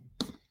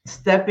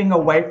 stepping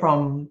away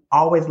from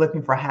always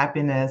looking for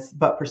happiness,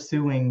 but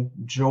pursuing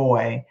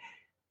joy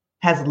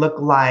has looked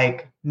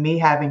like me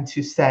having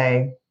to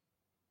say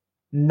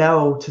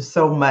no to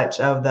so much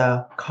of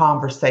the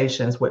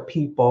conversations with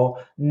people,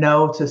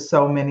 no to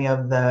so many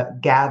of the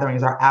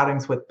gatherings or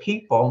outings with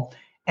people,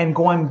 and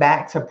going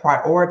back to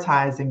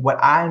prioritizing what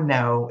I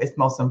know is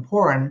most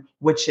important,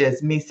 which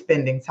is me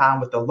spending time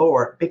with the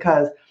Lord.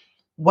 Because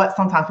what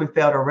sometimes we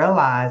fail to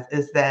realize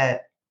is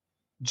that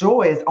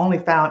joy is only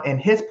found in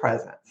His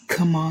presence.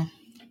 Come on.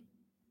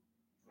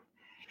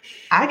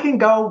 I can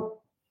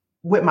go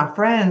with my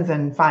friends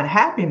and find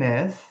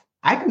happiness.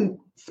 I can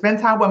spend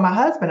time with my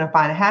husband and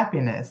find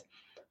happiness.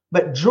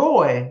 But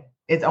joy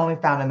is only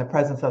found in the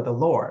presence of the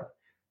Lord.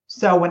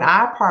 So when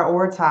I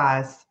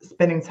prioritize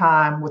spending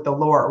time with the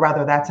Lord,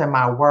 whether that's in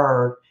my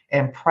word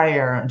and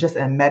prayer, just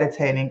in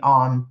meditating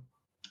on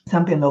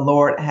something the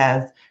Lord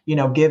has,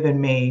 given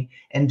me,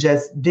 and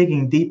just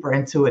digging deeper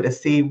into it to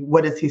see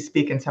what is He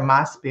speaking to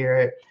my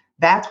spirit,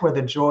 that's where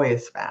the joy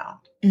is found.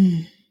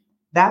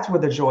 That's where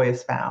the joy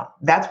is found.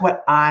 That's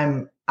what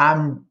I'm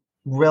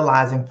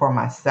realizing for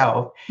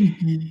myself.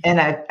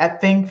 And I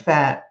think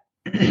that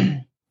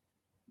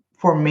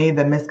for me,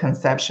 the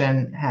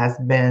misconception has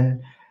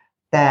been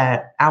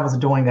that I was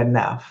doing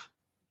enough.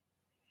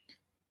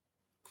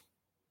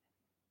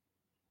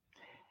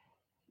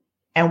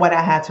 And what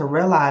I had to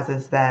realize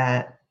is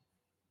that,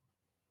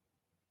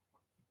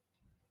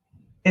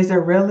 is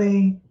there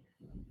really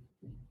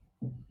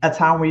a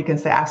time where you can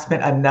say, I've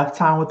spent enough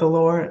time with the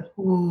Lord?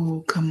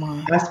 Oh, come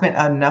on. I spent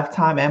enough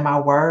time in my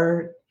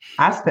word.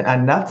 I spent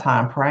enough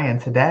time praying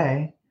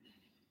today.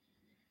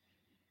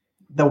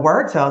 The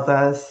word tells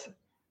us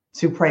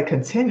to pray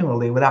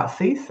continually without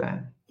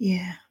ceasing.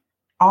 Yeah.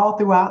 All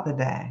throughout the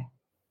day.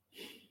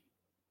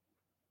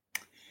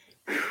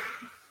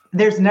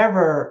 There's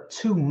never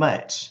too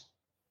much.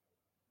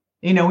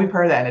 We've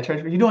heard that in the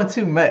church, but you're doing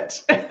too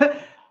much.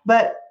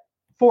 But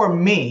for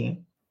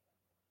me,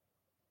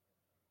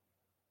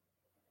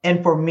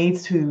 and for me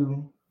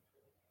to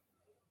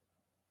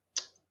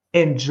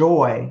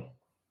enjoy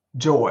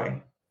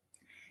joy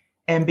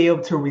and be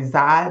able to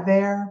reside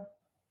there,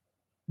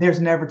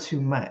 there's never too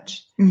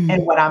much.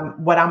 And what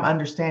I'm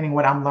understanding,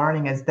 what I'm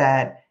learning is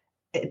that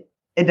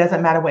it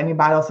doesn't matter what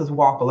anybody else's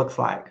walk looks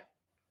like.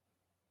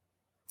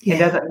 Yeah. It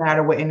doesn't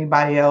matter what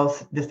anybody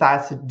else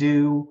decides to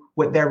do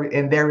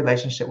in their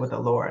relationship with the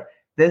Lord.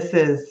 This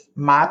is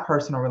my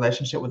personal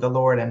relationship with the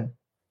Lord. And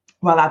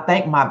I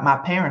thank my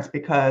parents,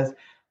 because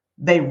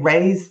they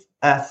raised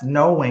us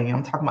knowing,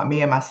 I'm talking about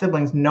me and my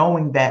siblings,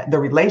 knowing that the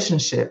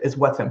relationship is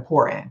what's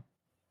important.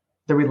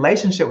 The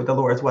relationship with the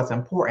Lord is what's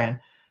important.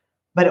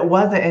 But it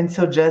wasn't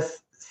until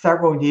just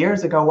several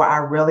years ago where I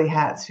really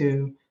had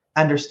to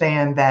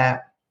understand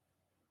that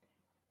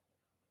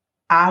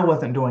I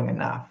wasn't doing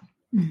enough.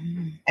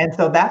 And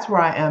so that's where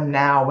I am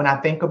now when I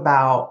think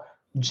about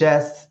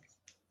just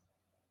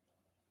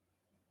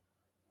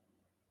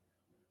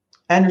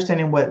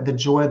understanding what the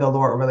joy of the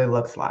Lord really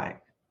looks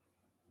like.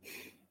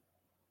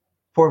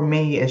 For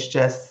me, it's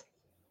just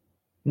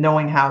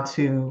knowing how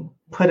to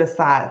put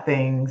aside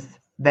things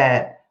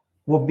that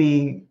will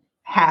be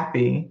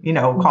happy,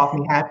 cause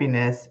me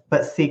happiness,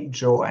 but seek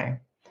joy.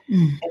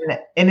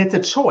 And it's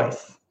a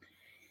choice.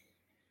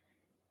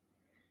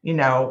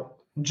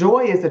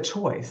 Joy is a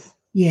choice.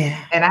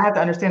 Yeah. And I have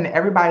to understand that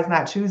everybody's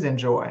not choosing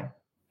joy.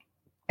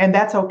 And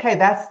that's okay.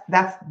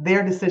 That's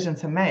their decision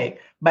to make.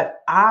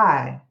 But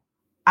I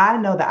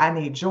know that I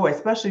need joy,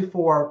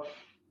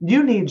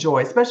 you need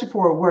joy, especially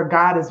for where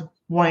God is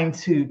wanting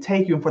to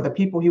take you and for the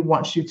people he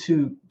wants you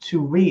to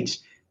reach.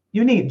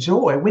 You need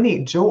joy. We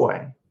need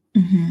joy.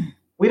 Mm-hmm.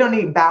 We don't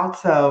need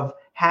bouts of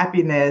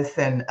happiness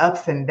and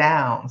ups and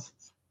downs.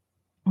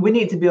 We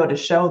need to be able to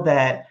show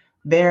that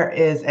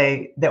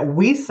that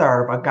we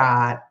serve a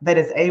God that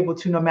is able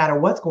to, no matter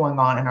what's going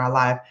on in our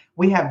life,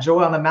 we have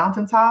joy on the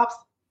mountaintops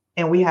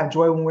and we have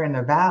joy when we're in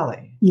the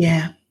valley.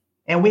 Yeah.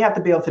 And we have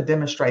to be able to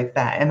demonstrate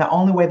that. And the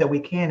only way that we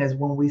can is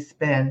when we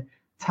spend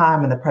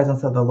time in the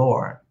presence of the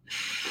Lord.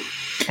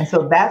 And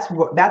so that's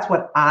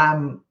what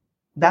I'm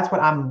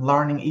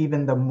learning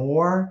even the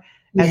more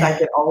as I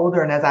get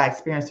older and as I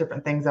experience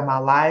different things in my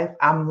life.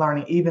 I'm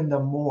learning even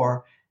the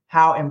more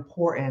how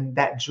important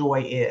that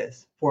joy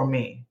is for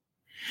me.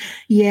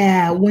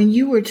 Yeah. When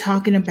you were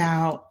talking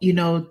about,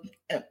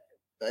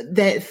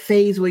 that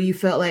phase where you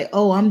felt like,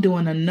 oh, I'm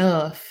doing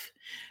enough,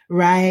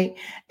 right?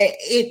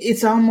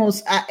 It's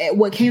almost,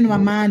 what came to my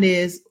mind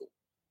is,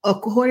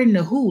 according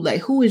to who?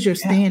 Like, who is your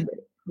standard?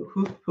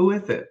 Who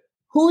is it?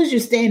 Who is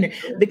your standard?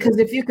 Because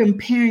if you're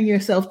comparing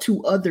yourself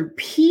to other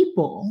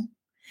people,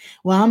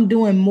 well, I'm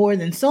doing more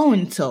than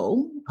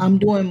so-and-so. I'm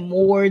doing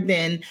more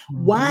than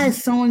why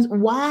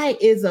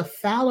is a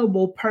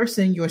fallible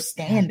person your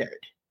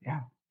standard?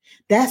 Yeah.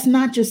 That's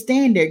not your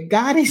standard.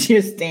 God is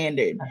your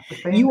standard.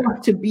 You are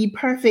to be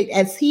perfect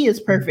as he is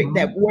perfect.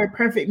 That word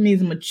perfect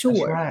means mature.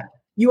 That's right.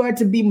 You are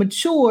to be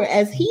mature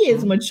as he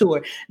is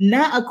mature,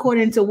 not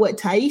according to what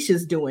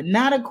Tiesha's doing,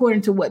 not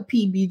according to what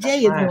PBJ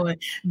is doing,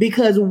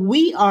 because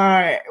we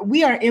are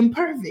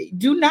imperfect.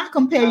 Do not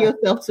compare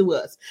yourself to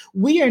us.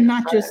 We are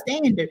not your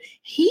standard.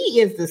 He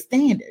is the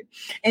standard.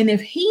 And if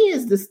he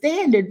is the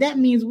standard, that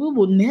means we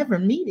will never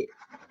meet it.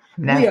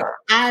 Never.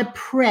 I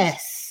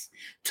press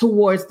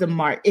towards the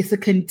mark. It's a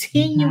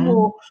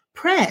continual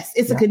press.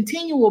 It's a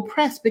continual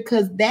press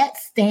because that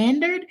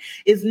standard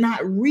is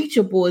not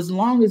reachable as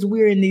long as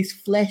we're in these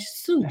flesh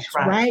suits,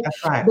 right?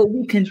 That's right. But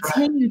we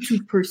continue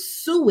to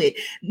pursue it,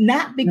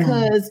 not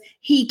because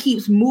he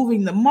keeps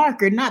moving the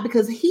marker, not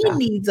because he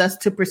needs us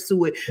to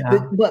pursue it,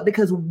 but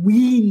because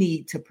we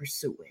need to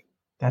pursue it.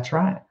 That's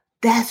right.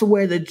 That's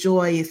where the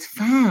joy is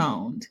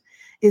found,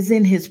 is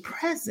in his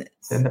presence.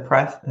 It's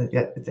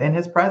in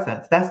his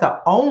presence. That's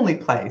the only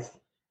place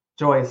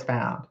joy is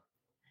found.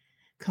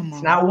 Come on.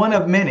 It's not one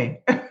of many.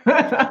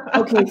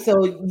 Okay,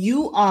 so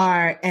you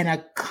are an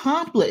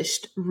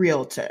accomplished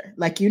realtor.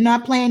 Like, you're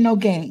not playing no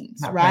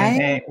games,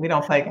 right? We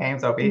don't play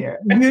games over here.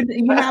 You're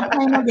not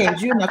playing no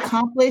games. You're an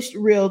accomplished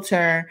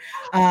realtor.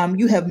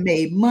 You have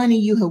made money.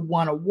 You have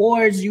won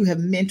awards. You have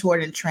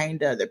mentored and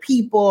trained other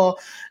people.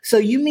 So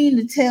you mean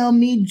to tell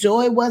me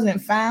joy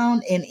wasn't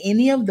found in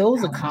any of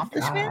those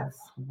accomplishments?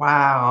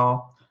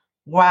 Wow.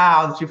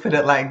 Did you put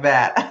it like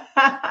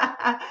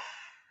that?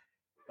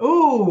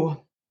 Ooh,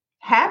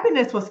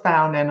 happiness was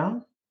found in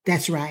them.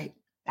 That's right.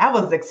 I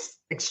was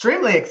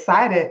extremely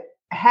excited.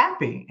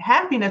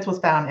 Happiness was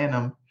found in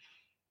them.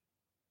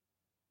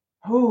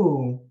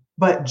 Ooh,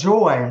 but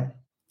joy.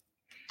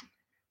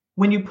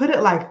 When you put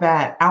it like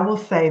that, I will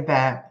say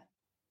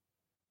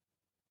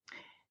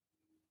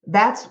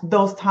that's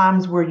those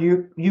times where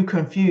you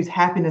confuse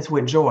happiness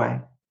with joy,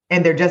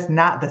 and they're just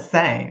not the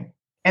same.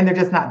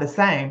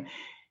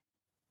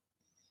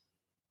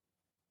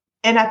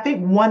 And I think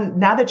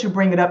now that you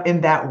bring it up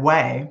in that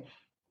way,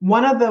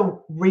 one of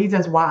the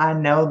reasons why I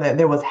know that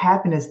there was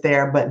happiness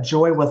there, but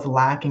joy was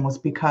lacking, was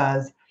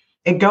because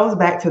it goes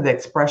back to the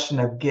expression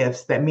of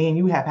gifts that me and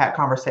you have had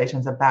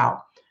conversations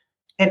about.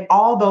 And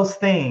all those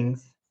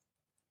things,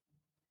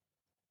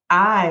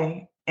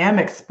 I am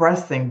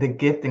expressing the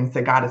giftings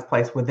that God has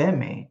placed within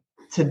me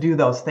to do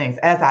those things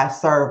as I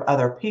serve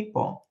other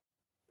people.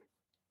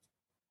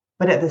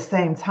 But at the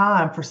same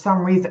time, for some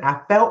reason,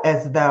 I felt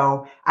as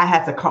though I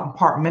had to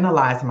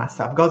compartmentalize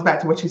myself. It goes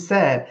back to what you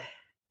said.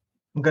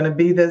 I'm going to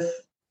be this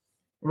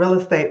real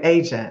estate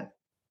agent,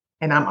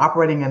 and I'm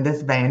operating in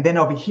this vein. Then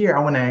over here, I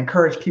want to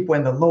encourage people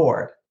in the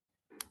Lord.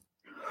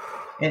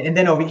 And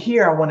then over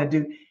here, I want to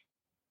do.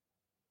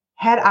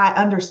 Had I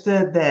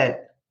understood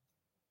that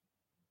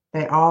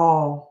they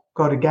all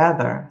go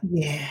together,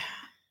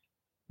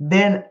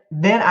 then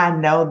I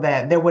know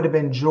that there would have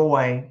been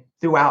joy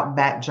throughout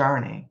that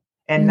journey.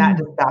 And not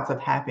just bouts of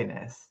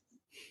happiness.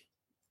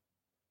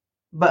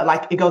 But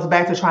like, it goes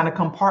back to trying to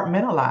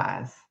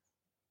compartmentalize.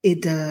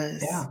 It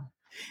does. Yeah.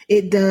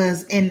 It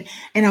does. And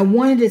I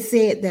wanted to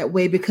say it that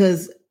way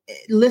because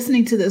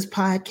listening to this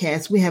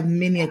podcast, we have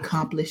many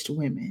accomplished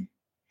women.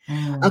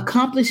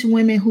 Accomplished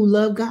women who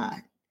love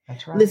God.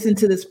 That's right. listen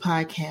to this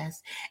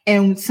podcast.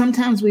 And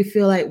sometimes we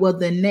feel like, well,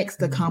 the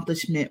next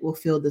accomplishment will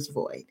fill this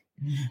void.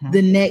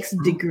 The next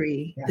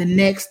degree, the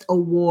next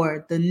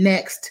award, the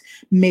next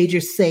major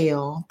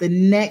sale, the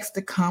next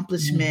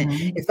accomplishment.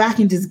 If I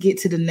can just get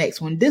to the next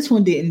one, this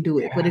one didn't do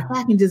it, but if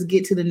I can just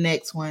get to the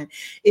next one,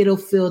 it'll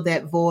fill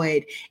that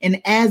void.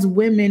 And as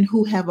women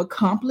who have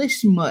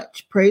accomplished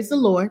much, praise the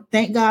Lord,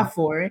 thank God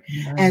for it.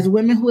 As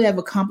women who have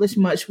accomplished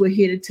much, we're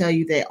here to tell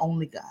you that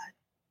only God.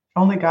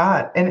 Only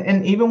God.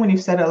 And even when you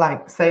say it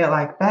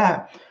like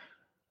that,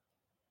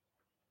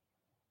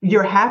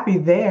 you're happy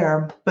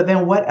there, but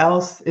then what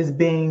else is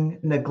being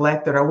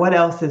neglected, or what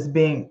else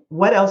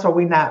are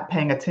we not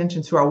paying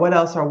attention to, or what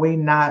else are we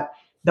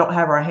don't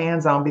have our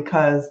hands on,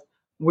 because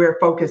we're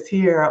focused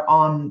here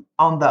on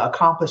the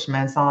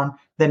accomplishments, on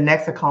the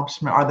next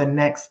accomplishment, or the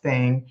next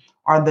thing,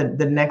 or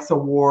the next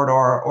award,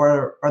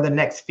 or the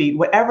next feat,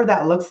 whatever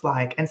that looks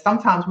like. And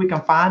sometimes we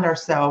can find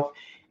ourselves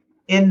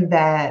in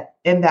that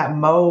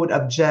mode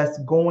of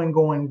just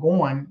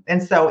going.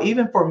 And so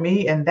even for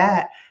me in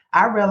that,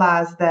 I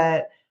realized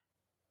that,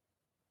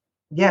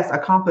 yes,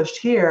 accomplished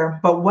here,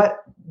 but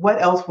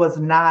what else was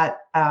not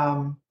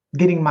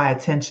getting my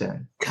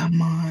attention?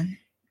 Come on.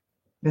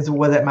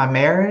 Was it my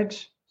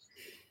marriage?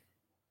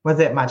 Was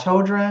it my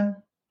children?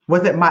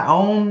 Was it my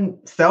own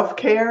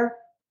self-care?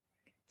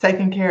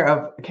 Taking care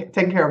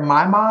of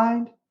my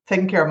mind,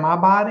 taking care of my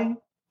body?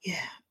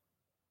 Yeah.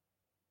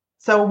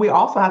 So we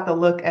also have to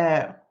look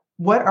at,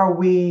 what are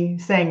we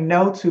saying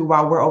no to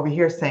while we're over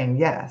here saying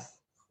yes?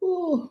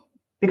 Ooh.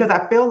 Because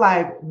I feel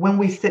like when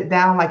we sit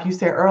down, like you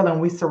said earlier,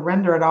 and we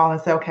surrender it all and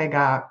say, okay,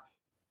 God,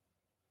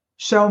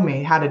 show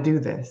me how to do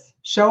this.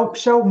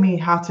 Show me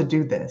how to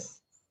do this.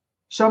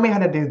 Show me how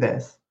to do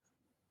this.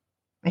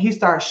 And he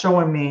starts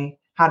showing me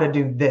how to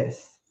do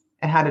this,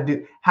 and how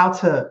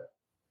to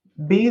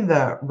be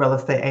the real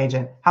estate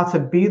agent, how to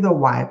be the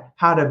wife,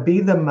 how to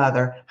be the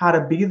mother, how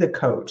to be the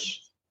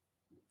coach,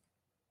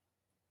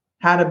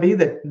 how to be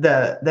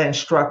the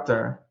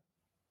instructor,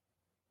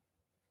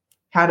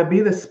 how to be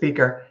the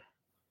speaker.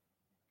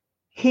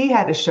 He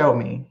had to show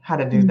me how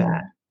to do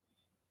that,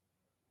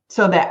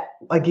 so that,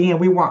 again,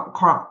 we weren't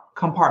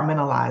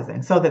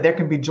compartmentalizing, so that there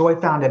can be joy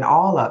found in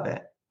all of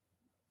it.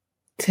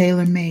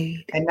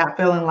 Tailor-made. And not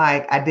feeling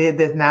like, I did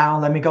this, now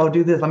let me go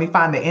do this. Let me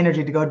find the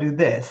energy to go do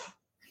this.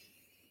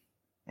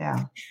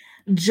 Yeah.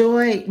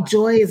 Joy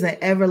is an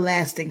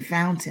everlasting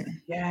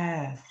fountain.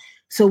 Yes.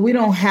 So we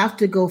don't have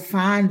to go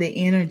find the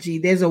energy.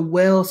 There's a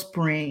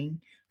wellspring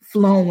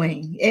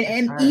flowing.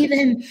 And right.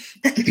 Even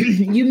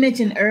you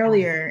mentioned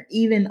earlier,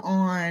 even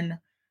on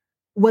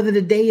whether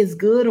the day is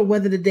good or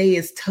whether the day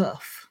is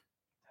tough.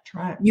 That's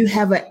right. You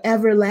have an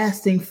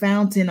everlasting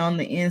fountain on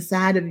the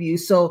inside of you.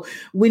 So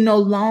we no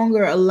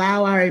longer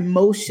allow our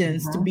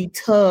emotions to be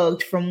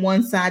tugged from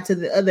one side to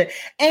the other.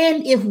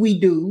 And if we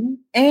do,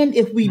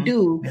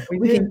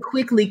 we can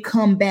quickly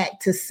come back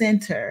to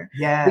center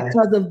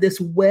because of this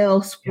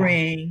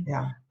wellspring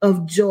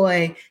of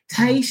joy.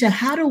 Tiesha,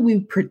 how do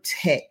we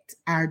protect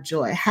our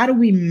joy? How do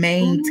we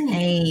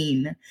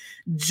maintain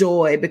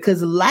joy?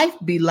 Because life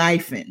be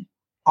lifing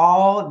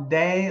all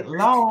day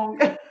long.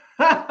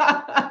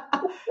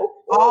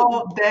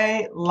 All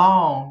day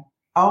long.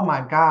 Oh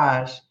my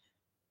gosh.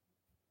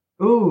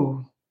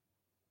 Ooh.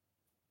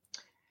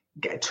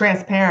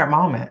 Transparent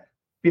moment.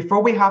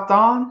 Before we hopped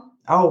on,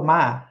 oh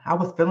my, I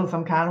was feeling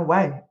some kind of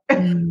way.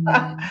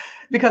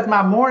 Because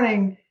my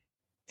morning,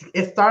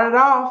 it started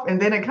off,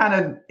 and then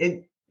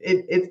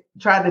it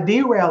tried to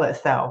derail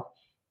itself.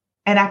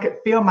 And I could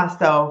feel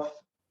myself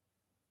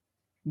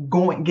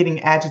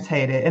getting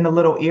agitated and a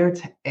little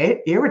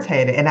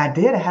irritated. And I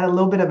had a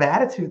little bit of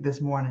attitude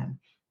this morning.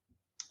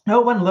 No,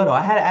 it wasn't little.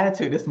 I had an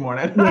attitude this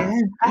morning. I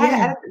had an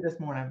attitude this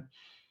morning.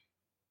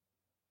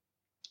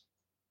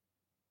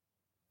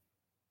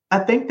 I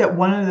think that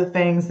one of the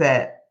things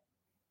that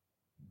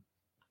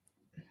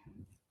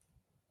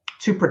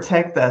to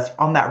protect us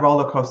on that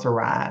roller coaster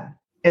ride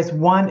is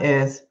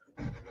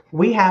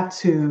we have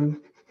to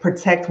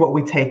protect what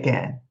we take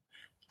in.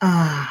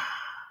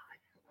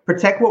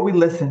 Protect what we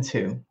listen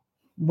to.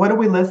 What are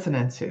we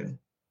listening to?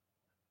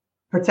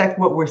 Protect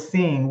what we're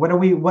seeing. What are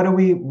we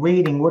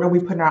reading? What are we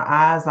putting our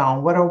eyes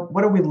on? What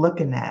are we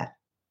looking at?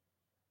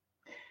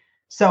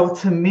 So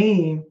to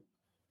me,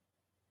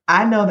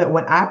 I know that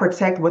when I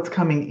protect what's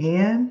coming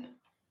in,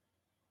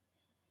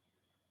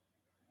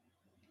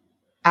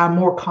 I'm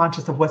more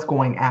conscious of what's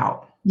going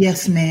out.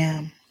 Yes,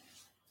 ma'am.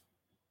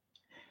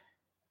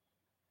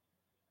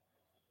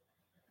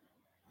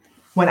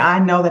 When I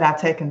know that I've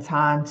taken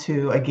time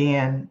to,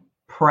 again,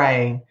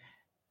 pray,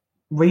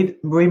 read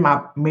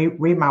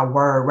my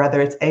word,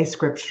 whether it's a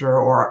scripture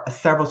or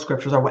several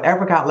scriptures or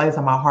whatever God lays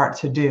on my heart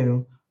to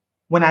do,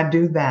 when I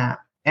do that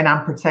and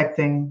I'm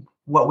protecting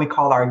what we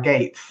call our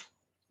gates.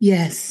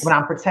 Yes. When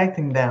I'm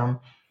protecting them,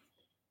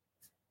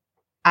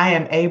 I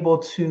am able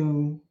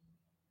to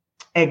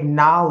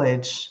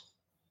acknowledge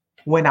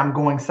when I'm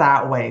going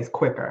sideways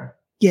quicker.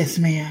 Yes,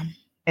 ma'am.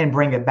 And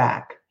bring it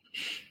back.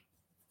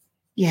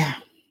 Yeah.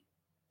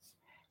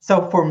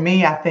 So for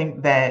me, I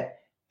think that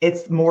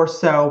it's more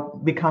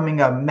so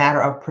becoming a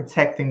matter of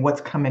protecting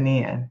what's coming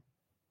in.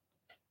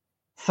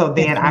 So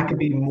then I could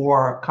be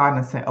more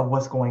cognizant of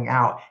what's going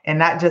out, and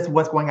not just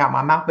what's going out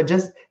my mouth, but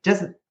just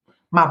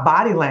my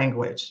body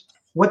language,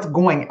 what's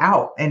going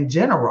out in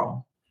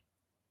general.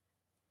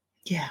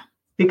 Yeah.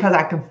 Because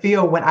I can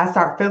feel when I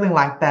start feeling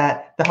like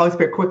that, the Holy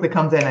Spirit quickly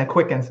comes in and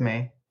quickens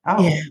me.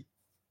 Oh. Yeah.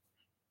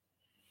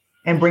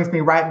 And brings me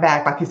right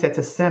back, like you said,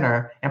 to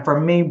center. And for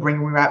me,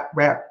 bringing me right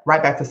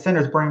back to center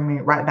is bringing me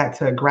right back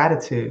to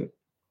gratitude,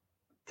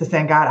 to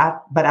saying, God,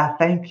 I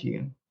thank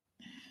you.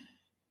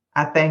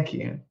 I thank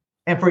you.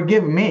 And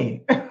forgive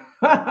me.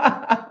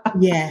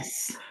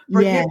 Yes.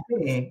 Forgive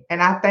me.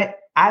 And I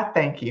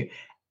thank you.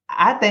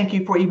 I thank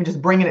you for even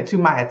just bringing it to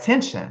my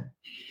attention.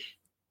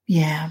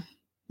 Yeah.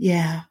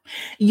 Yeah.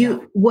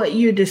 What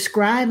you're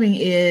describing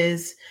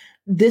is,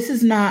 this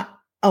is not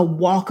a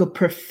walk of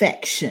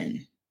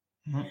perfection.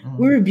 Mm-mm.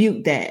 We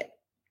rebuke that.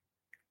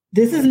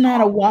 This is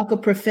not a walk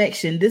of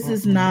perfection. This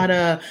is not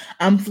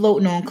I'm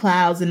floating on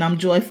clouds and I'm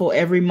joyful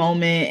every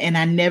moment and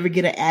I never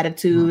get an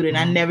attitude and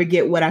I never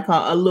get what I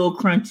call a little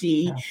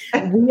crunchy.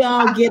 Yeah. We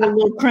all get a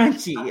little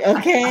crunchy,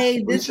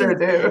 okay? We sure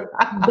do.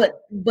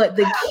 But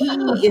the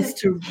key is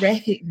to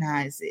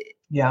recognize it.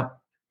 Yeah.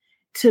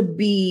 To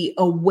be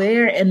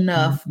aware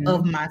enough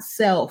of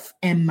myself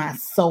and my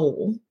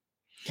soul.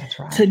 That's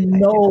right. To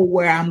know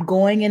where I'm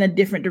going in a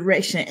different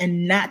direction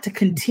and not to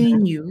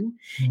continue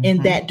in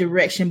that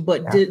direction,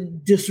 but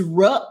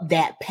disrupt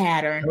that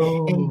pattern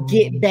and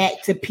get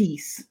back to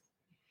peace.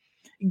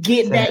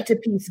 Get back to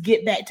peace,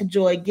 get back to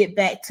joy, get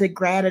back to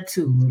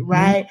gratitude,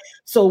 right?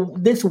 So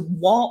this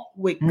walk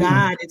with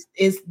God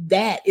is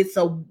that. It's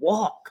a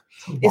walk.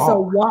 It's a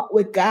walk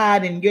with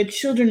God, and your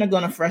children are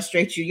going to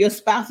frustrate you. Your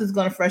spouse is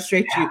going to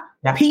frustrate you.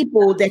 Yeah.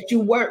 People that you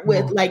work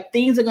with, like,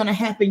 things are going to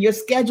happen. Your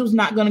schedule's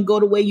not going to go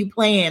the way you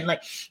plan.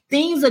 Like,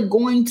 things are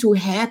going to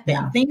happen.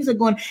 Yeah. Things are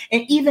going,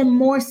 and even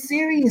more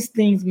serious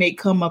things may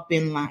come up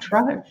in life. That's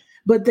right.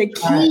 But the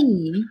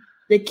key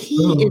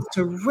is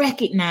to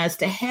recognize,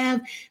 to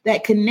have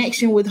that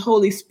connection with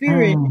Holy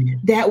Spirit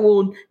that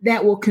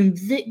will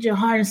convict your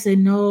heart and say,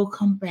 no,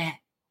 come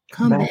back.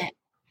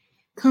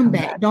 Come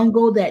back. Don't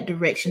go that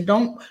direction.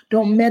 Don't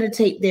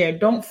meditate there.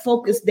 Don't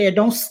focus there.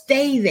 Don't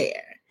stay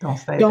there.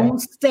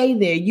 Don't stay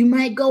there. You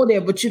might go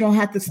there, but you don't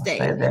have to stay.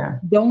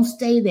 Don't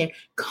stay there.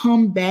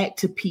 Come back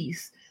to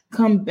peace.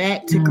 Come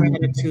back to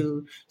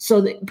gratitude.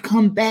 So that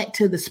come back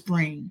to the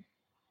spring.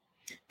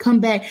 Come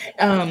back.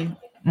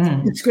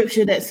 The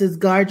scripture that says,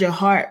 guard your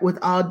heart with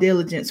all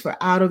diligence, for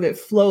out of it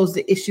flows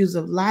the issues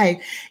of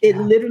life. It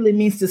literally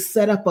means to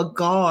set up a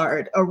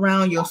guard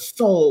around your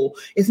soul.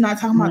 It's not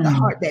talking about the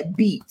heart that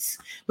beats,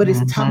 but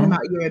it's talking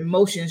about your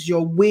emotions,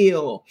 your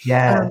will,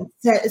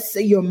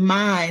 your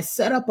mind.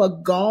 Set up a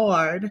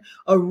guard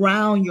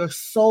around your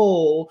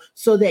soul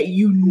so that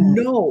you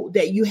know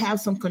that you have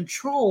some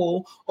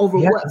control over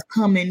what's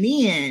coming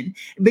in.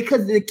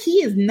 Because the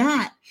key is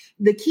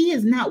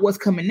not what's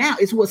coming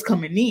out, it's what's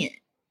coming in.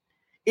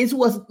 It's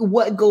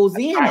what goes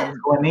in.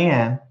 Going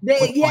in.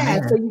 So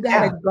you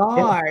got to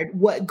guard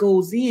what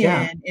goes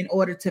in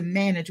order to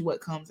manage what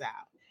comes out.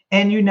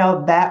 And you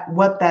know that's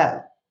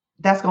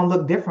going to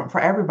look different for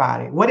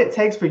everybody. What it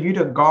takes for you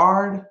to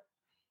guard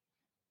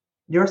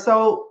your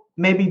soul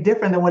may be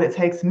different than what it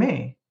takes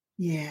me.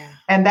 Yeah.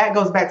 And that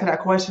goes back to that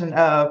question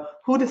of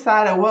who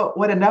decided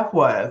what enough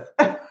was.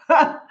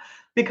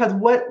 Because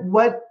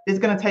what is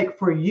going to take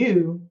for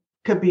you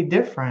could be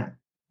different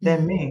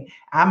than me.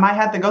 I might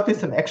have to go through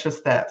some extra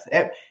steps.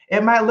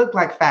 It might look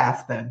like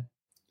fasting.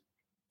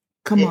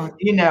 Come on.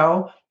 You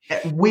know,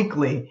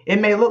 weekly. It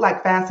may look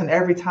like fasting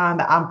every time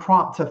that I'm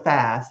prompt to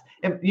fast.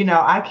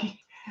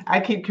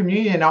 I keep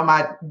communion on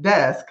my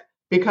desk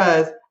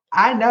because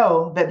I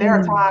know that there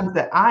are times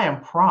that I am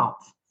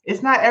prompt.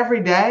 It's not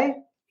every day.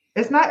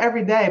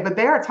 But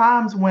there are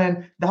times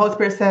when the Holy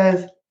Spirit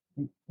says,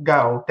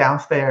 go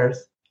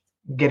downstairs,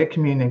 get a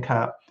communion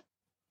cup,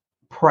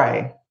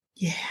 pray.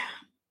 Yeah.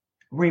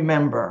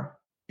 Remember.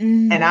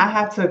 And I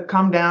have to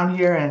come down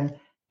here and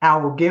I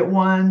will get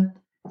one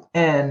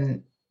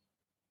and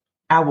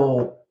I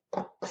will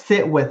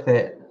sit with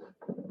it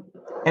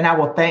and I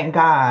will thank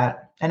God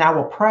and I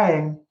will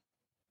pray.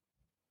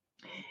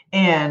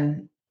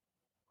 And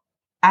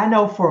I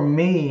know for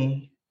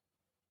me,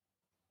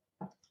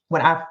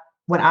 when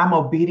I'm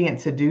obedient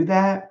to do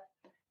that,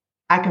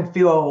 I can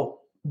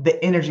feel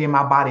the energy in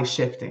my body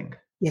shifting.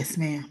 Yes,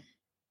 ma'am.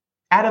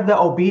 Out of the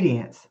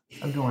obedience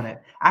of doing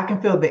it, I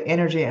can feel the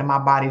energy in my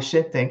body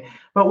shifting.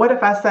 But what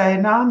if I say,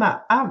 no, I'm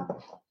not,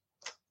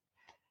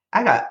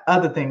 I got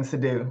other things to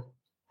do.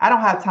 I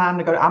don't have time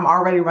to go. I'm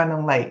already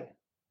running late.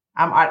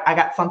 I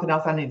got something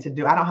else I need to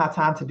do. I don't have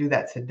time to do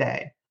that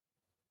today.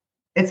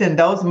 It's in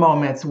those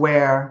moments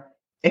where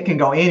it can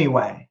go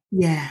anyway.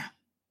 Yeah.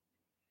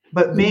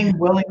 But being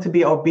willing to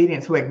be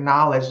obedient, to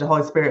acknowledge the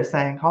Holy Spirit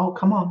saying, oh,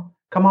 come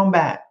on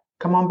back.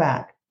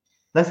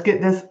 Let's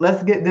get this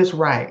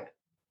right.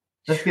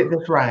 Let's get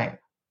this right.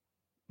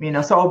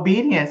 So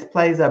obedience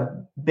plays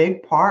a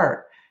big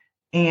part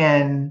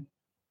in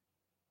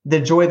the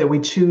joy that we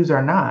choose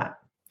or not.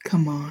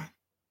 Come on.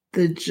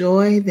 the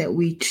joy that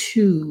we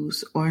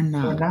choose or Or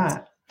not.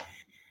 not.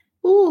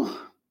 Ooh,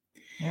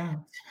 Yeah.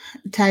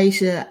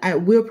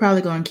 Tiesha, we're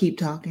probably going to keep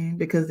talking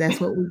because that's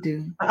what we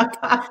do.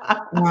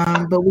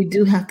 But we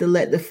do have to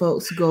let the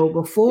folks go.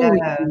 Before we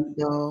Yes. do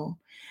go,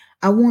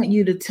 I want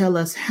you to tell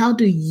us, how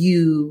do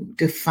you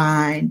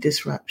define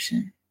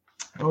disruption?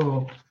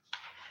 Oh.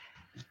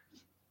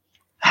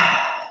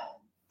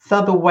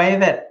 So the way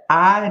that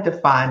I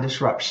define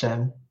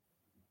disruption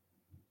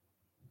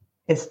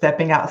is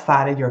stepping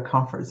outside of your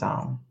comfort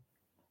zone.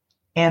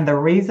 And the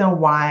reason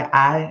why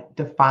I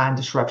define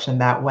disruption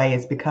that way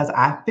is because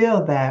I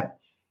feel that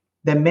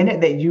the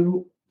minute that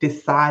you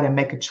decide and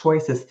make a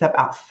choice to step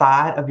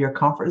outside of your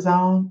comfort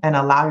zone and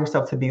allow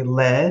yourself to be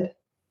led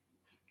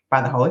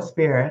by the Holy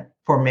Spirit,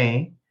 for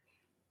me,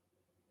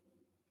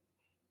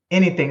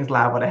 anything's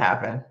liable to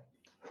happen.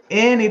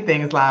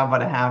 Anything's liable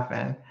to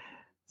happen.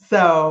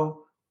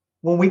 So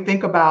when we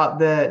think about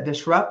the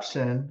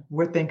disruption,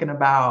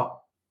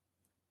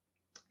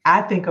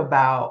 I think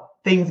about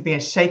things being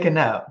shaken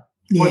up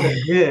for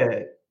the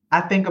good.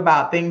 I think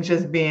about things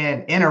just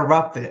being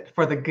interrupted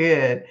for the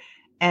good.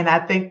 And I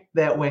think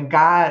that when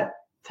God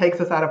takes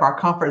us out of our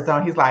comfort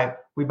zone, he's like,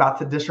 we're about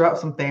to disrupt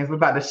some things. We're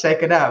about to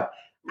shake it up.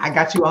 I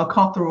got you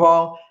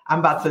uncomfortable. I'm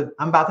about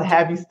to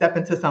have you step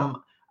into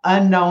some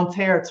unknown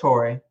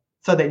territory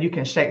so that you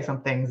can shake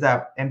some things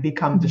up and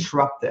become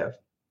disruptive.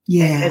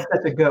 Yeah. In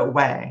such a good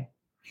way.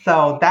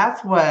 So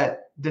that's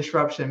what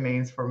disruption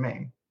means for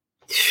me.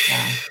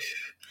 Yeah.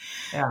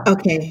 Yeah.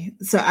 Okay,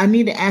 so I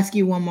need to ask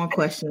you one more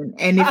question,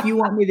 and if you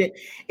want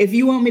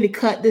me to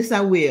cut this,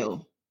 I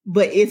will.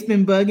 But it's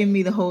been bugging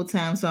me the whole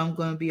time, so I'm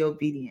going to be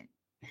obedient.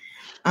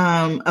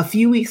 A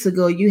few weeks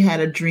ago, you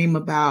had a dream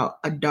about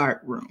a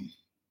dark room.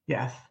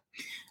 Yes.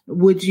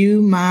 Would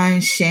you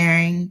mind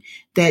sharing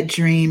that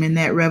dream and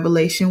that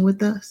revelation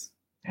with us?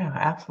 Yeah,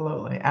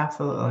 absolutely.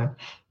 Absolutely.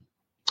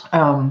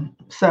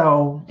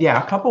 So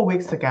yeah, a couple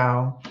weeks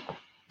ago,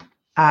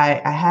 I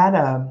had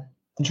a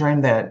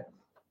dream that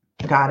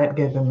God had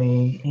given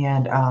me,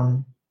 and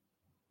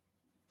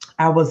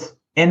I was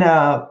in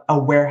a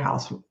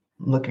warehouse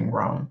looking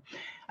room,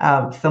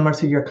 similar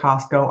to your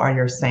Costco or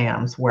your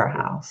Sam's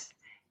warehouse.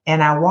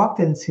 And I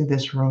walked into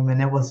this room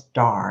and it was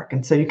dark.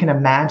 And so you can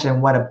imagine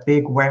what a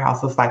big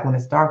warehouse looks like when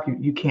it's dark.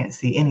 You can't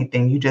see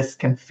anything. You just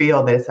can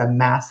feel that it's a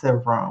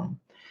massive room.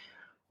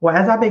 Well,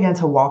 as I began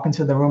to walk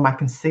into the room, I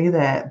can see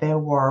that there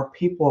were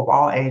people of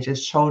all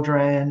ages,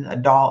 children,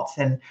 adults,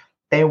 and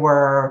they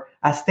were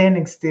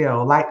standing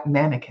still like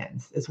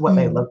mannequins, is what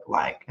they looked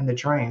like in the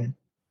dream.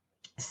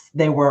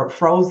 They were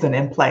frozen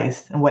in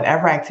place, and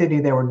whatever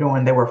activity they were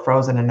doing, they were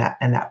frozen in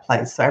that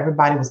place. So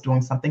everybody was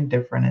doing something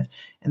different,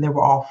 and they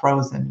were all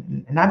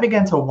frozen. And I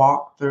began to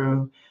walk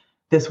through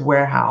this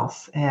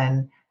warehouse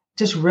and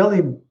just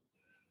really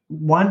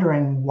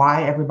wondering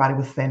why everybody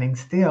was standing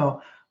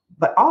still,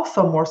 but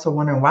also more so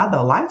wondering why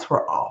the lights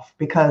were off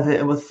because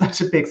it was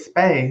such a big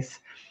space.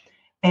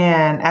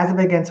 And as I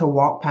began to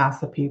walk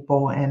past the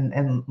people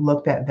and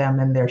looked at them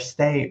in their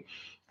state,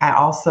 I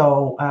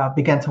also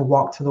began to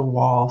walk to the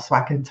wall so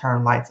I can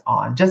turn lights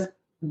on. Just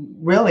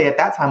really at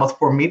that time was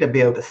for me to be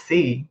able to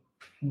see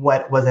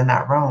what was in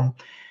that room.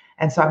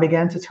 And so I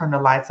began to turn the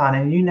lights on.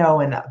 And in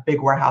a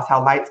big warehouse,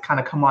 how lights kind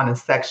of come on in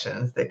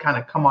sections, they kind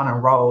of come on in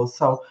rows.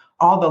 So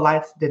all the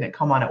lights didn't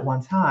come on at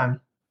one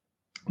time.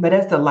 But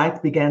as the lights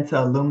began to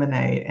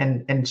illuminate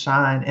and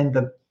shine in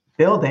the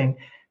building,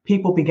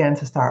 people began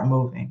to start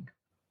moving.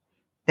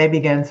 They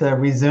began to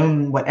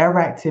resume whatever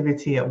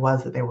activity it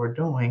was that they were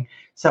doing.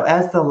 So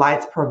as the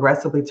lights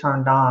progressively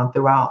turned on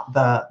throughout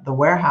the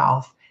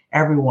warehouse,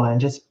 everyone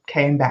just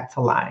came back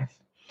to life.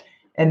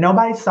 And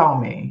nobody saw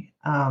me,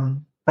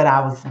 but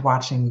I was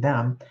watching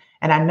them.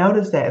 And I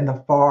noticed that in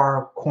the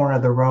far corner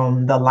of the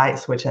room, the light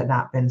switch had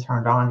not been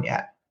turned on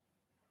yet.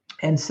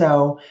 And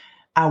so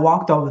I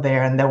walked over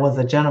there and there was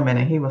a gentleman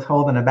and he was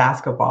holding a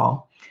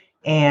basketball.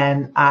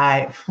 And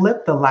I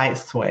flipped the light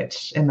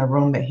switch in the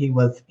room that he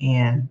was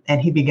in, and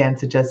he began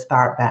to just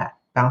start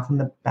bouncing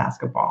the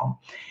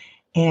basketball.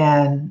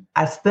 And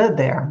I stood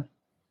there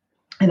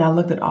and I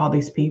looked at all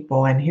these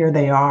people, and here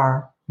they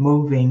are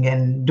moving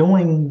and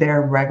doing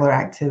their regular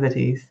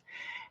activities.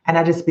 And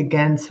I just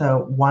began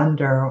to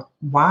wonder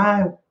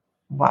why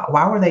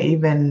were they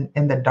even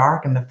in the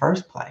dark in the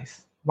first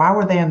place? Why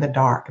were they in the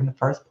dark in the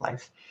first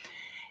place?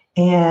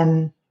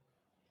 And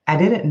I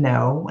didn't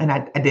know, and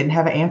I didn't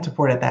have an answer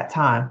for it at that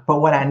time.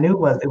 But what I knew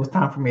was it was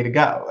time for me to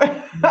go.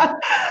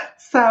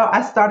 So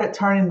I started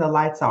turning the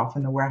lights off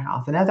in the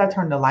warehouse. And as I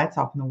turned the lights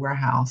off in the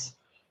warehouse,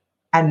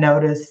 I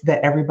noticed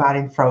that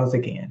everybody froze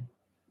again.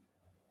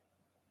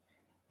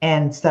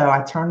 And so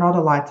I turned all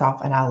the lights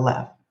off and I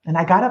left. And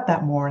I got up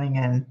that morning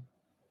and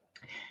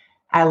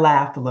I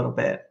laughed a little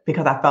bit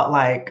because I felt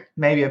like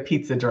maybe a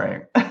pizza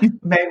dream.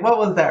 Maybe what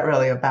was that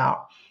really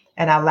about?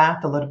 And I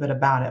laughed a little bit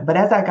about it. But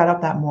as I got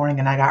up that morning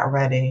and I got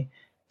ready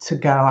to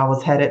go, I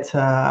was headed to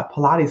a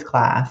Pilates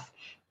class.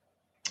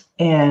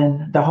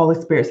 And the Holy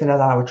Spirit said,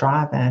 as I was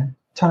driving,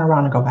 turn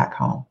around and go back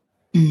home.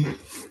 Mm.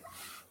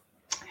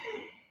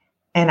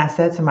 And I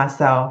said to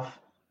myself,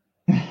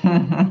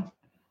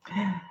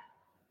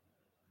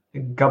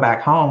 go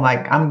back home.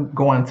 Like, I'm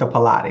going to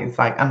Pilates.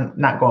 Like, I'm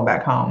not going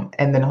back home.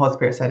 And then the Holy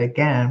Spirit said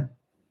again,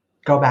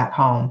 go back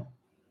home.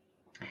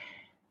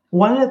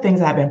 One of the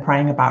things I've been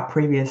praying about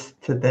previous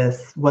to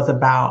this was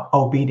about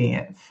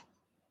obedience.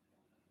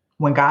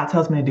 When God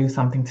tells me to do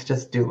something, to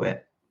just do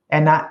it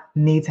and not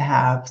need to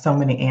have so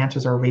many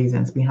answers or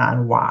reasons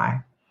behind why.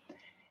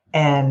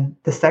 And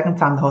the second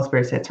time the Holy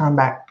Spirit said, turn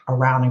back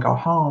around and go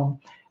home,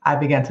 I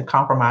began to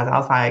compromise. I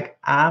was like,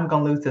 I'm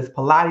going to lose this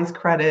Pilates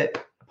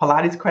credit.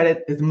 Pilates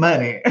credit is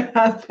money.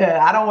 I said,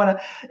 I don't want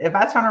to, if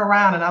I turn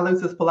around and I lose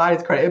this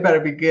Pilates credit, it better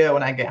be good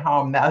when I get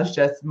home. That was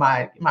just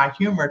my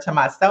humor to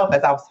myself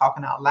as I was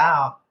talking out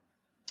loud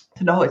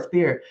to the Holy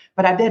Spirit.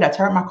 But I did. I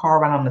turned my car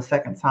around on the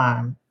second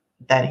time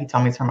that he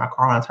told me to turn my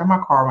car around. I turned my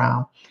car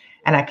around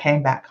and I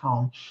came back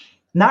home,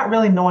 not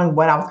really knowing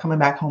what I was coming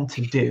back home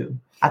to do.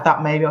 I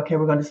thought maybe, okay,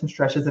 we're going to do some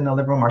stretches in the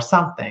living room or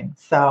something.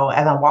 So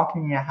as I'm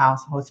walking in your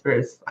house, the Holy Spirit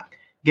is like,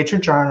 get your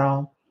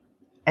journal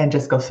and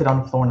just go sit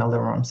on the floor in the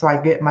living room. So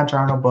I get my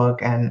journal book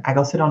and I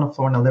go sit on the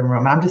floor in the living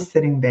room. And I'm just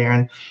sitting there,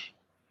 and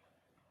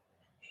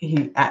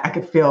I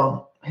could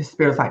feel his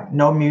spirit's like,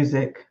 no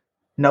music,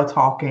 no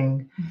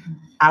talking. Mm-hmm.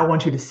 I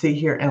want you to sit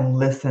here and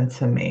listen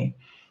to me.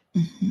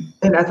 Mm-hmm.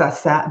 And as I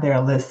sat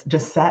there,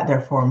 just sat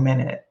there for a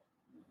minute.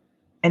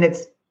 And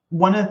it's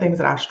one of the things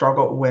that I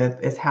struggled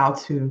with is how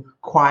to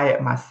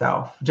quiet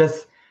myself,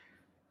 just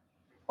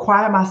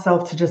quiet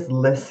myself to just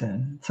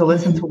listen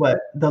mm-hmm. to what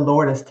the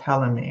Lord is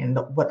telling me and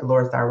what the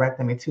Lord is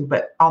directing me to.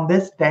 But on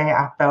this day,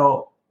 I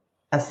felt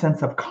a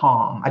sense of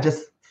calm. I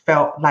just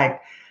felt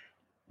like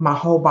my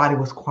whole body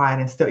was quiet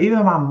and still.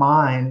 Even my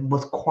mind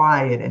was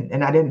quiet,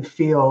 and I didn't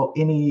feel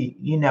any,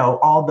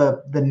 all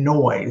the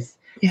noise.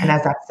 Yeah. And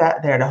as I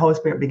sat there, the Holy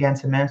Spirit began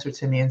to minister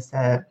to me and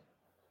said,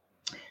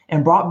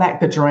 and brought back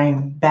the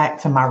dream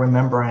back to my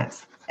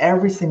remembrance,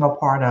 every single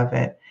part of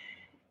it.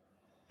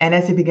 And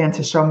as he began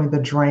to show me the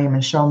dream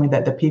and show me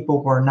that the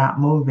people were not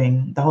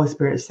moving, the Holy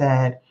Spirit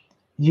said,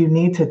 you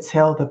need to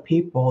tell the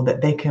people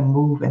that they can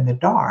move in the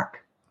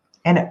dark.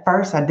 And at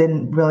first I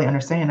didn't really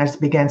understand. I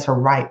just began to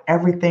write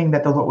everything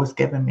that the Lord was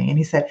giving me. And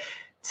he said,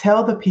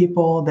 tell the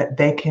people that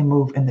they can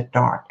move in the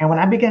dark. And when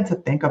I began to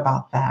think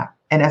about that,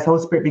 and as the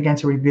Holy Spirit began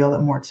to reveal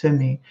it more to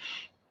me,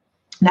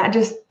 not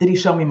just did he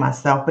show me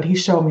myself, but he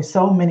showed me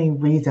so many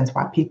reasons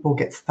why people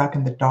get stuck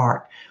in the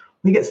dark.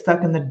 We get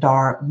stuck in the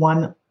dark.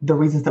 One, the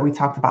reasons that we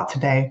talked about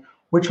today,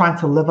 we're trying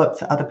to live up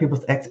to other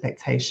people's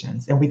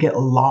expectations and we get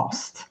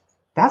lost.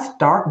 That's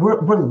dark.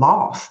 We're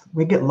lost.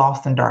 We get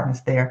lost in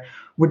darkness there.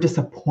 We're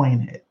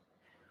disappointed.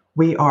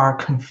 We are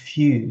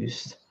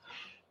confused.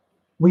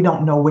 We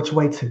don't know which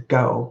way to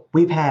go.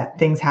 We've had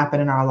things happen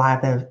in our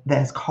life that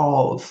has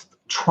caused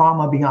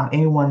trauma beyond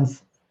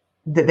anyone's,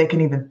 that they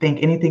can even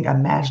think anything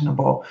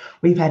imaginable.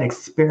 We've had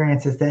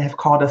experiences that have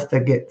caused us to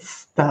get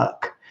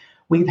stuck.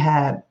 We've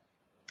had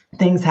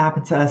things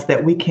happen to us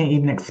that we can't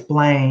even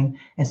explain.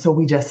 And so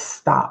we just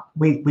stop.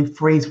 We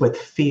freeze with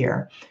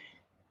fear.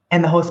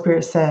 And the Holy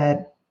Spirit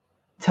said,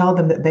 tell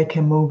them that they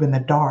can move in the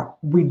dark.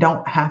 We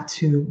don't have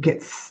to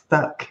get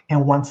stuck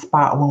in one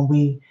spot when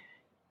we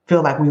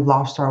feel like we've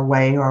lost our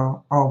way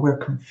or we're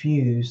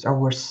confused or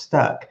we're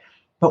stuck,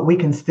 but we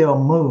can still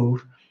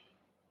move.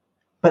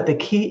 But the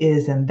key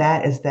is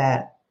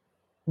that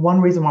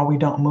one reason why we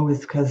don't move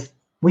is because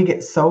we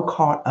get so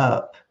caught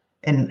up,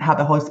 and how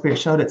the Holy Spirit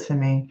showed it to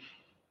me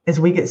is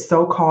we get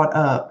so caught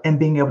up in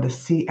being able to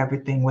see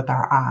everything with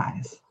our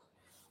eyes.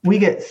 We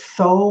get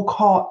so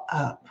caught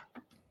up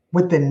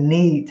with the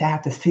need to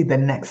have to see the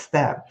next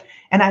step.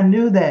 And I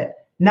knew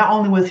that not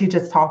only was he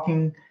just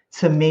talking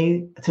to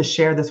me to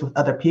share this with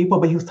other people,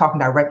 but he was talking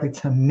directly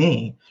to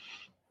me,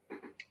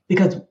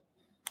 because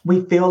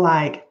we feel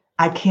like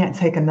I can't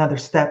take another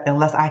step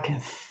unless I can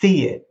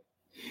see it.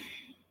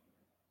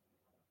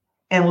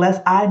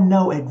 Unless I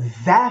know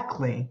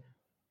exactly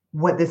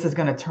what this is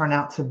going to turn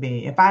out to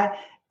be. If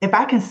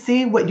I can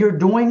see what you're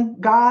doing,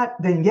 God,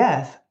 then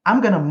yes,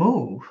 I'm going to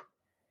move.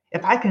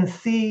 If I can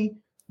see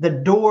the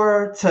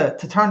door to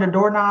turn the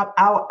doorknob,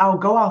 I'll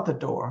go out the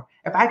door.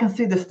 If I can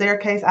see the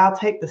staircase, I'll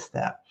take the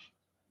step.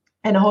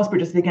 And the Holy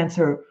Spirit just began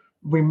to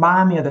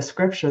remind me of the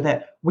scripture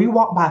that we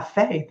walk by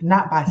faith,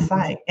 not by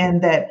sight,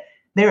 and that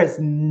there is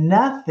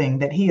nothing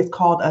that he has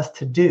called us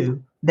to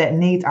do that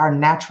needs our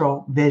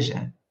natural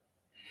vision.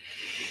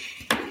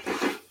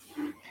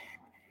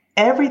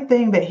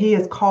 Everything that he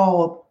has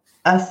called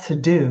us to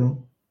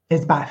do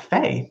is by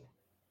faith.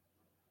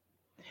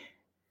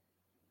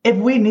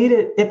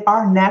 If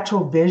our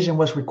natural vision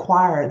was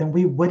required, then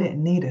we wouldn't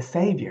need a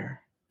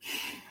savior.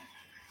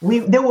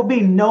 There would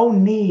be no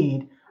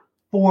need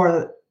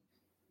for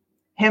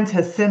him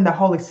to send the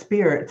Holy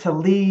Spirit to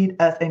lead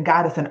us and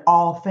guide us in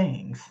all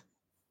things.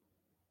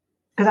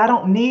 Because I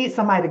don't need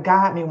somebody to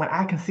guide me when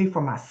I can see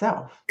for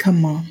myself.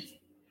 Come on.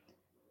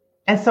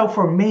 And so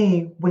for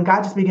me, when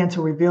God just began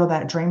to reveal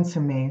that dream to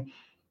me,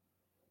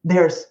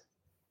 there's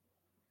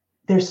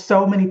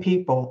so many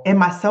people, and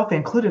myself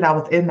included, I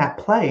was in that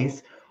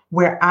place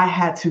where I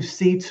had to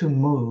see to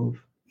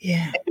move.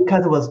 Yeah. And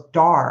because it was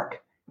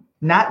dark,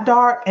 not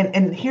dark.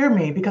 And hear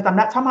me, because I'm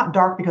not talking about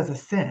dark because of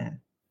sin.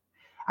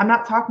 I'm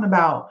not talking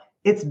about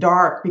it's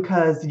dark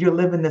because you're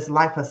living this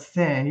life of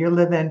sin. You're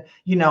living,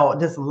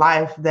 this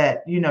life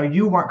that,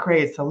 you weren't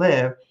created to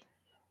live.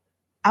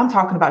 I'm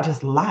talking about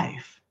just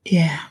life.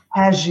 Yeah.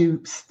 Has you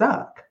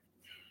stuck.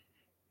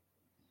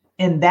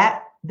 And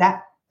that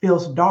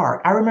feels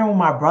dark. I remember when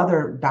my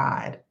brother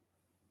died.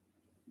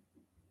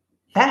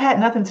 That had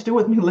nothing to do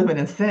with me living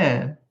in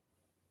sin.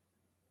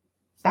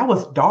 That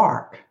was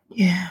dark.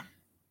 Yeah.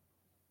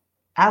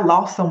 I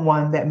lost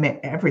someone that meant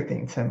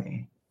everything to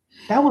me.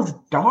 That was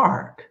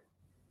dark.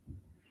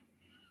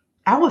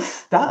 I was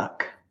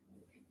stuck.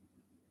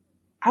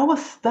 I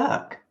was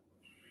stuck.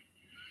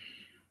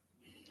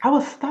 I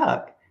was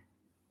stuck.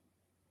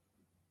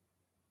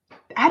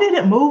 I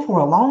didn't move for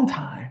a long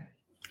time.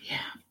 Yeah.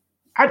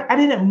 I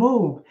didn't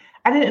move.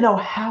 I didn't know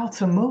how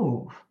to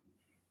move.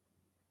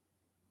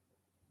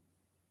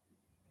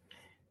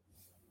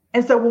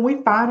 And so when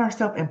we find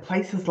ourselves in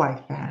places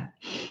like that,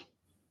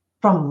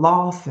 from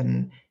loss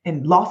and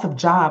loss of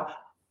job,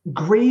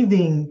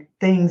 grieving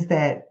things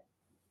that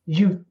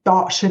you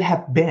thought should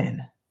have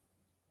been,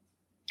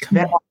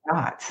 that are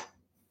not,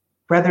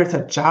 whether it's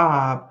a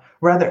job,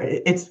 whether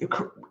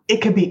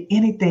it could be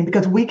anything,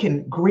 because we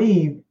can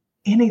grieve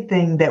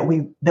anything that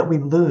we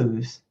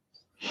lose.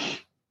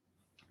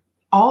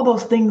 All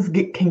those things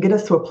can get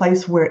us to a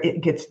place where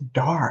it gets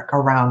dark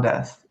around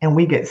us and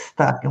we get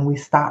stuck and we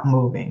stop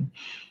moving.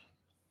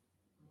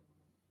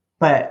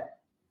 But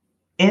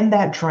in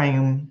that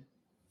dream,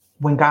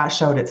 when God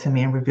showed it to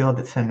me and revealed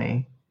it to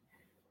me,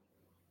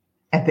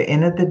 at the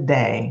end of the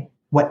day,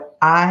 what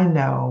I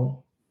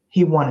know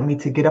he wanted me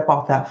to get up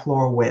off that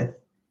floor with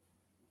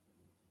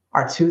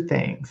are two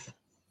things.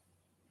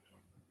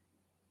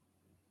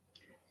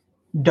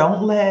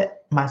 Don't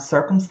let my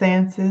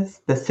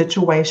circumstances, the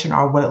situation,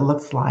 or what it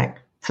looks like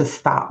to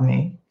stop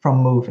me from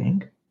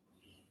moving.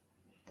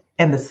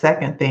 And the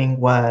second thing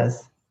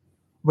was,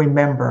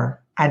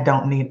 remember, I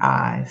don't need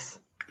eyes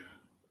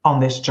on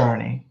this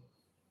journey.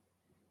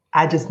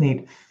 I just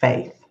need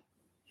faith.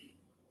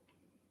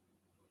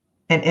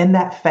 And in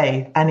that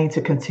faith, I need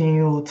to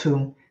continue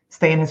to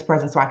stay in his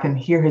presence so I can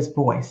hear his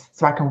voice,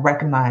 so I can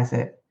recognize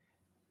it.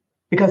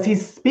 Because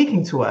he's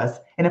speaking to us.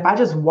 And if I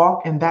just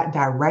walk in that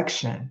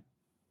direction,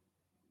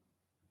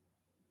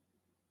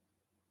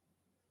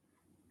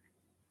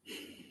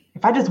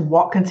 if I just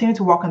continue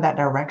to walk in that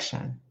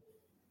direction,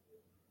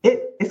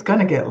 it's going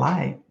to get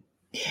light.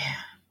 Yeah.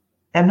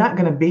 I'm not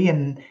going to be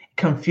in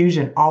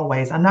confusion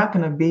always. I'm not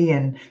going to be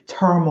in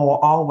turmoil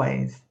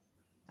always.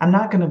 I'm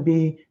not going to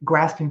be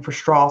grasping for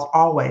straws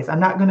always. I'm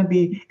not going to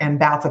be in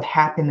bouts of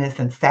happiness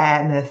and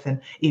sadness and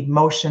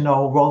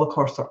emotional roller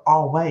coaster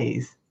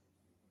always.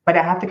 But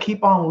I have to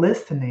keep on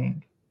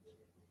listening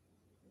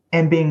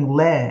and being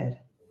led.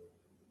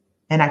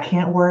 And I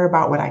can't worry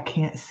about what I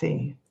can't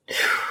see.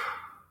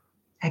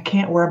 I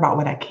can't worry about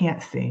what I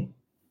can't see.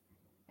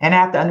 And I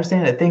have to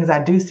understand that things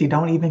I do see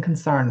don't even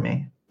concern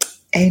me.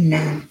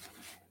 Amen.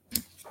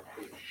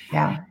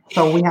 Yeah.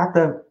 So we have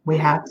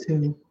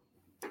to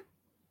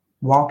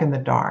walk in the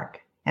dark.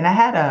 And I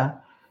had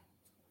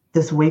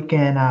this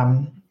weekend,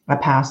 a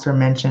pastor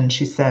mentioned,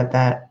 she said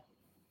that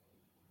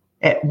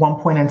at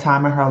one point in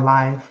time in her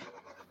life,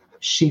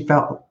 she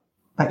felt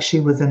like she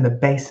was in the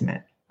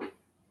basement.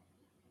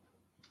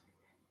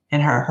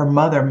 And her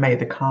mother made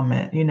the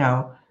comment,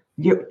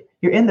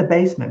 you're in the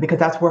basement, because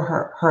that's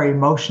where her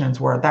emotions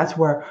were. That's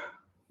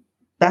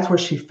where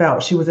she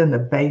felt. She was in the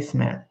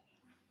basement.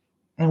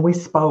 And we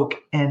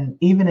spoke, and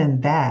even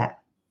in that,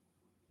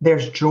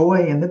 there's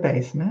joy in the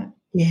basement.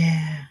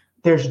 Yeah.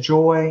 There's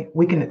joy.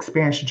 We can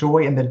experience joy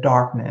in the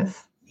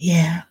darkness.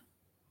 Yeah.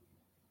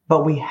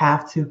 But we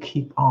have to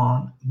keep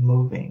on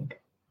moving.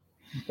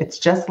 It's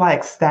just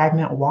like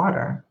stagnant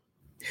water.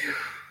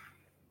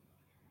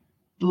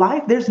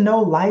 There's no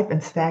life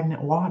in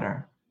stagnant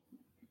water.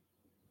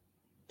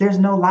 There's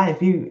no life.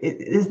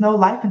 There's no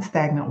life in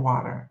stagnant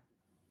water.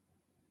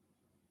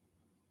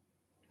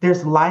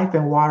 There's life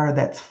in water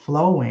that's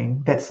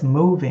flowing, that's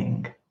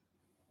moving.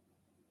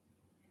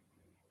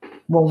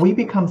 When we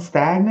become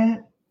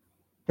stagnant,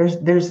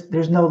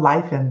 there's no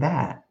life in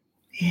that.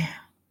 Yeah.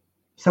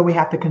 So we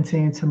have to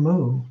continue to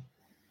move.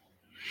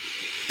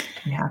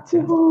 We have to.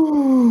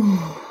 Ooh,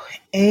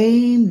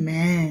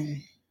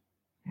 amen.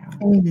 Yeah.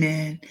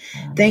 Amen.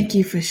 Yeah. Thank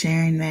you for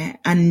sharing that.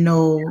 I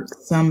know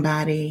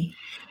somebody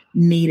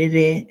needed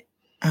it.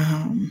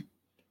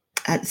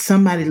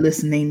 Somebody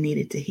listening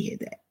needed to hear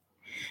that.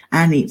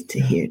 I needed to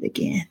hear it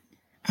again.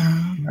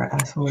 You're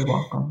absolutely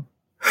welcome.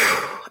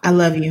 I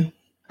love you.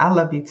 I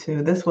love you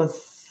too. This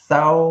was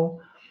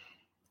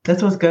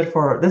good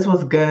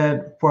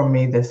for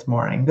me this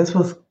morning. This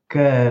was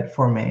good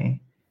for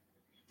me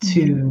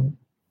to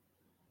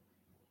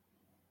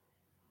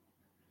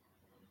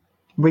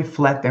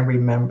reflect and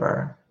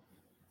remember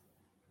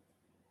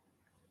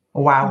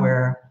while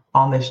we're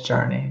on this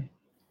journey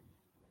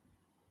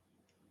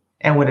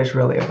and what it's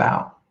really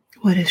about.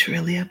 What it's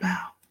really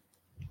about.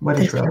 What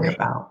it's really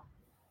about.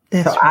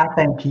 That's so right. I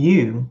thank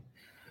you,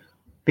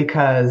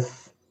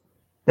 because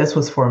this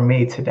was for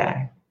me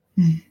today.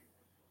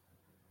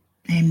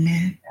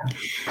 Amen. Yeah.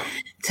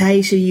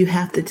 Tiesha, you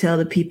have to tell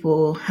the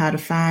people how to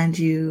find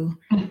you,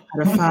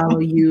 how to follow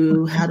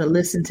you, how to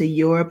listen to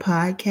your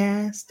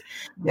podcast.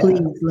 Yes. Please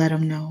let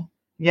them know.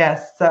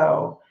 Yes.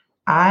 So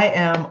I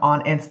am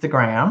on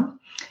Instagram.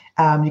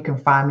 You can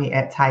find me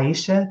at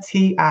Tiesha,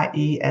 Tiesha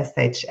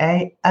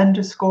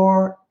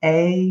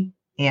 _A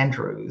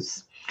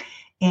Andrews.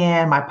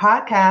 And my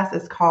podcast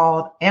is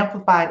called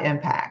Amplified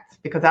Impact,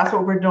 because that's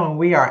what we're doing.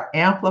 We are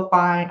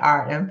amplifying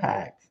our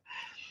impact.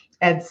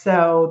 And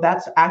so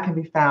I can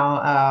be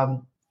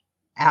found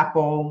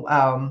Apple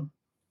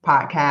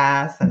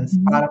Podcasts and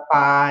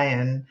Spotify,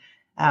 and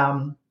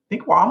I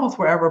think we're almost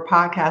wherever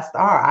podcasts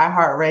are,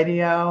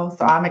 iHeartRadio.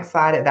 So I'm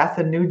excited. That's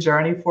a new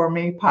journey for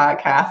me,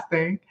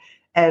 podcasting.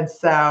 And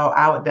so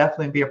I would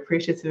definitely be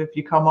appreciative if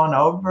you come on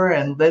over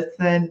and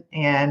listen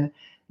and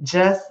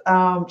just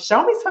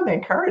show me some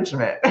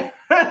encouragement.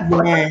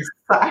 Yes.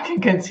 So I can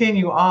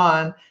continue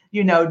on,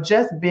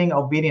 just being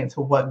obedient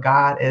to what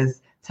God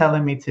is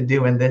telling me to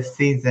do in this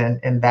season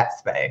in that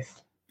space.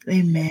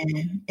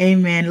 Amen.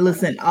 Amen.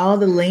 Listen, all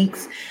the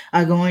links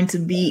are going to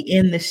be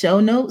in the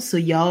show notes. So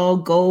y'all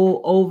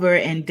go over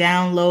and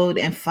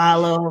download and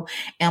follow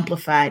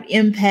Amplified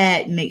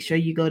Impact. Make sure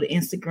you go to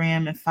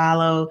Instagram and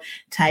follow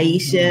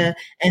Tiesha.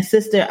 And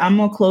sister, I'm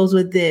going to close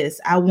with this.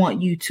 I want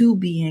you to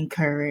be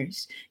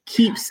encouraged.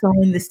 Keep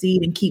sowing the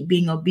seed and keep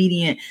being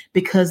obedient,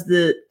 because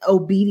the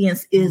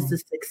obedience is the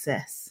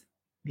success.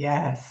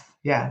 Yes.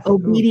 Yes.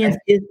 Obedience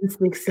is the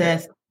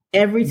success.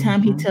 Every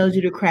time he tells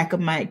you to crack a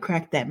mic,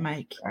 crack that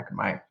mic. Crack a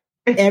mic.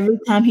 Every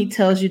time he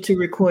tells you to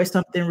record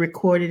something,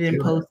 record it and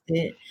post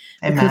it.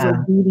 Because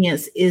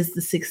obedience is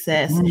the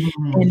success.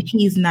 And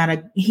he's not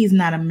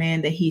a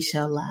man that he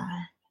shall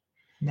lie.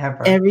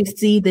 Never. Every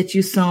seed that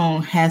you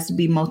sown has to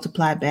be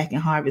multiplied back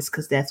in harvest,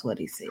 because that's what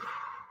he said.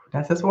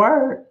 That's his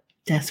word.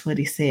 That's what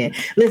he said.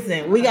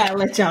 Listen, we gotta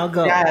let y'all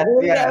go. Yes,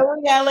 we gotta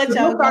let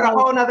y'all we'll start a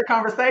whole nother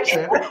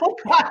conversation.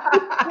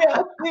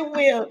 We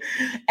will.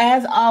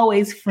 As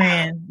always,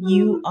 friends,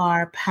 you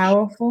are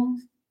powerful,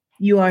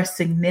 you are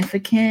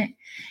significant,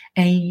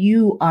 and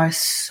you are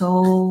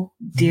so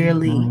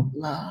dearly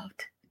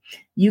loved.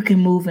 You can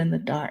move in the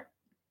dark.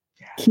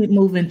 Keep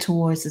moving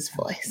towards his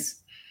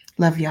voice.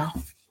 Love y'all.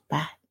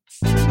 Bye.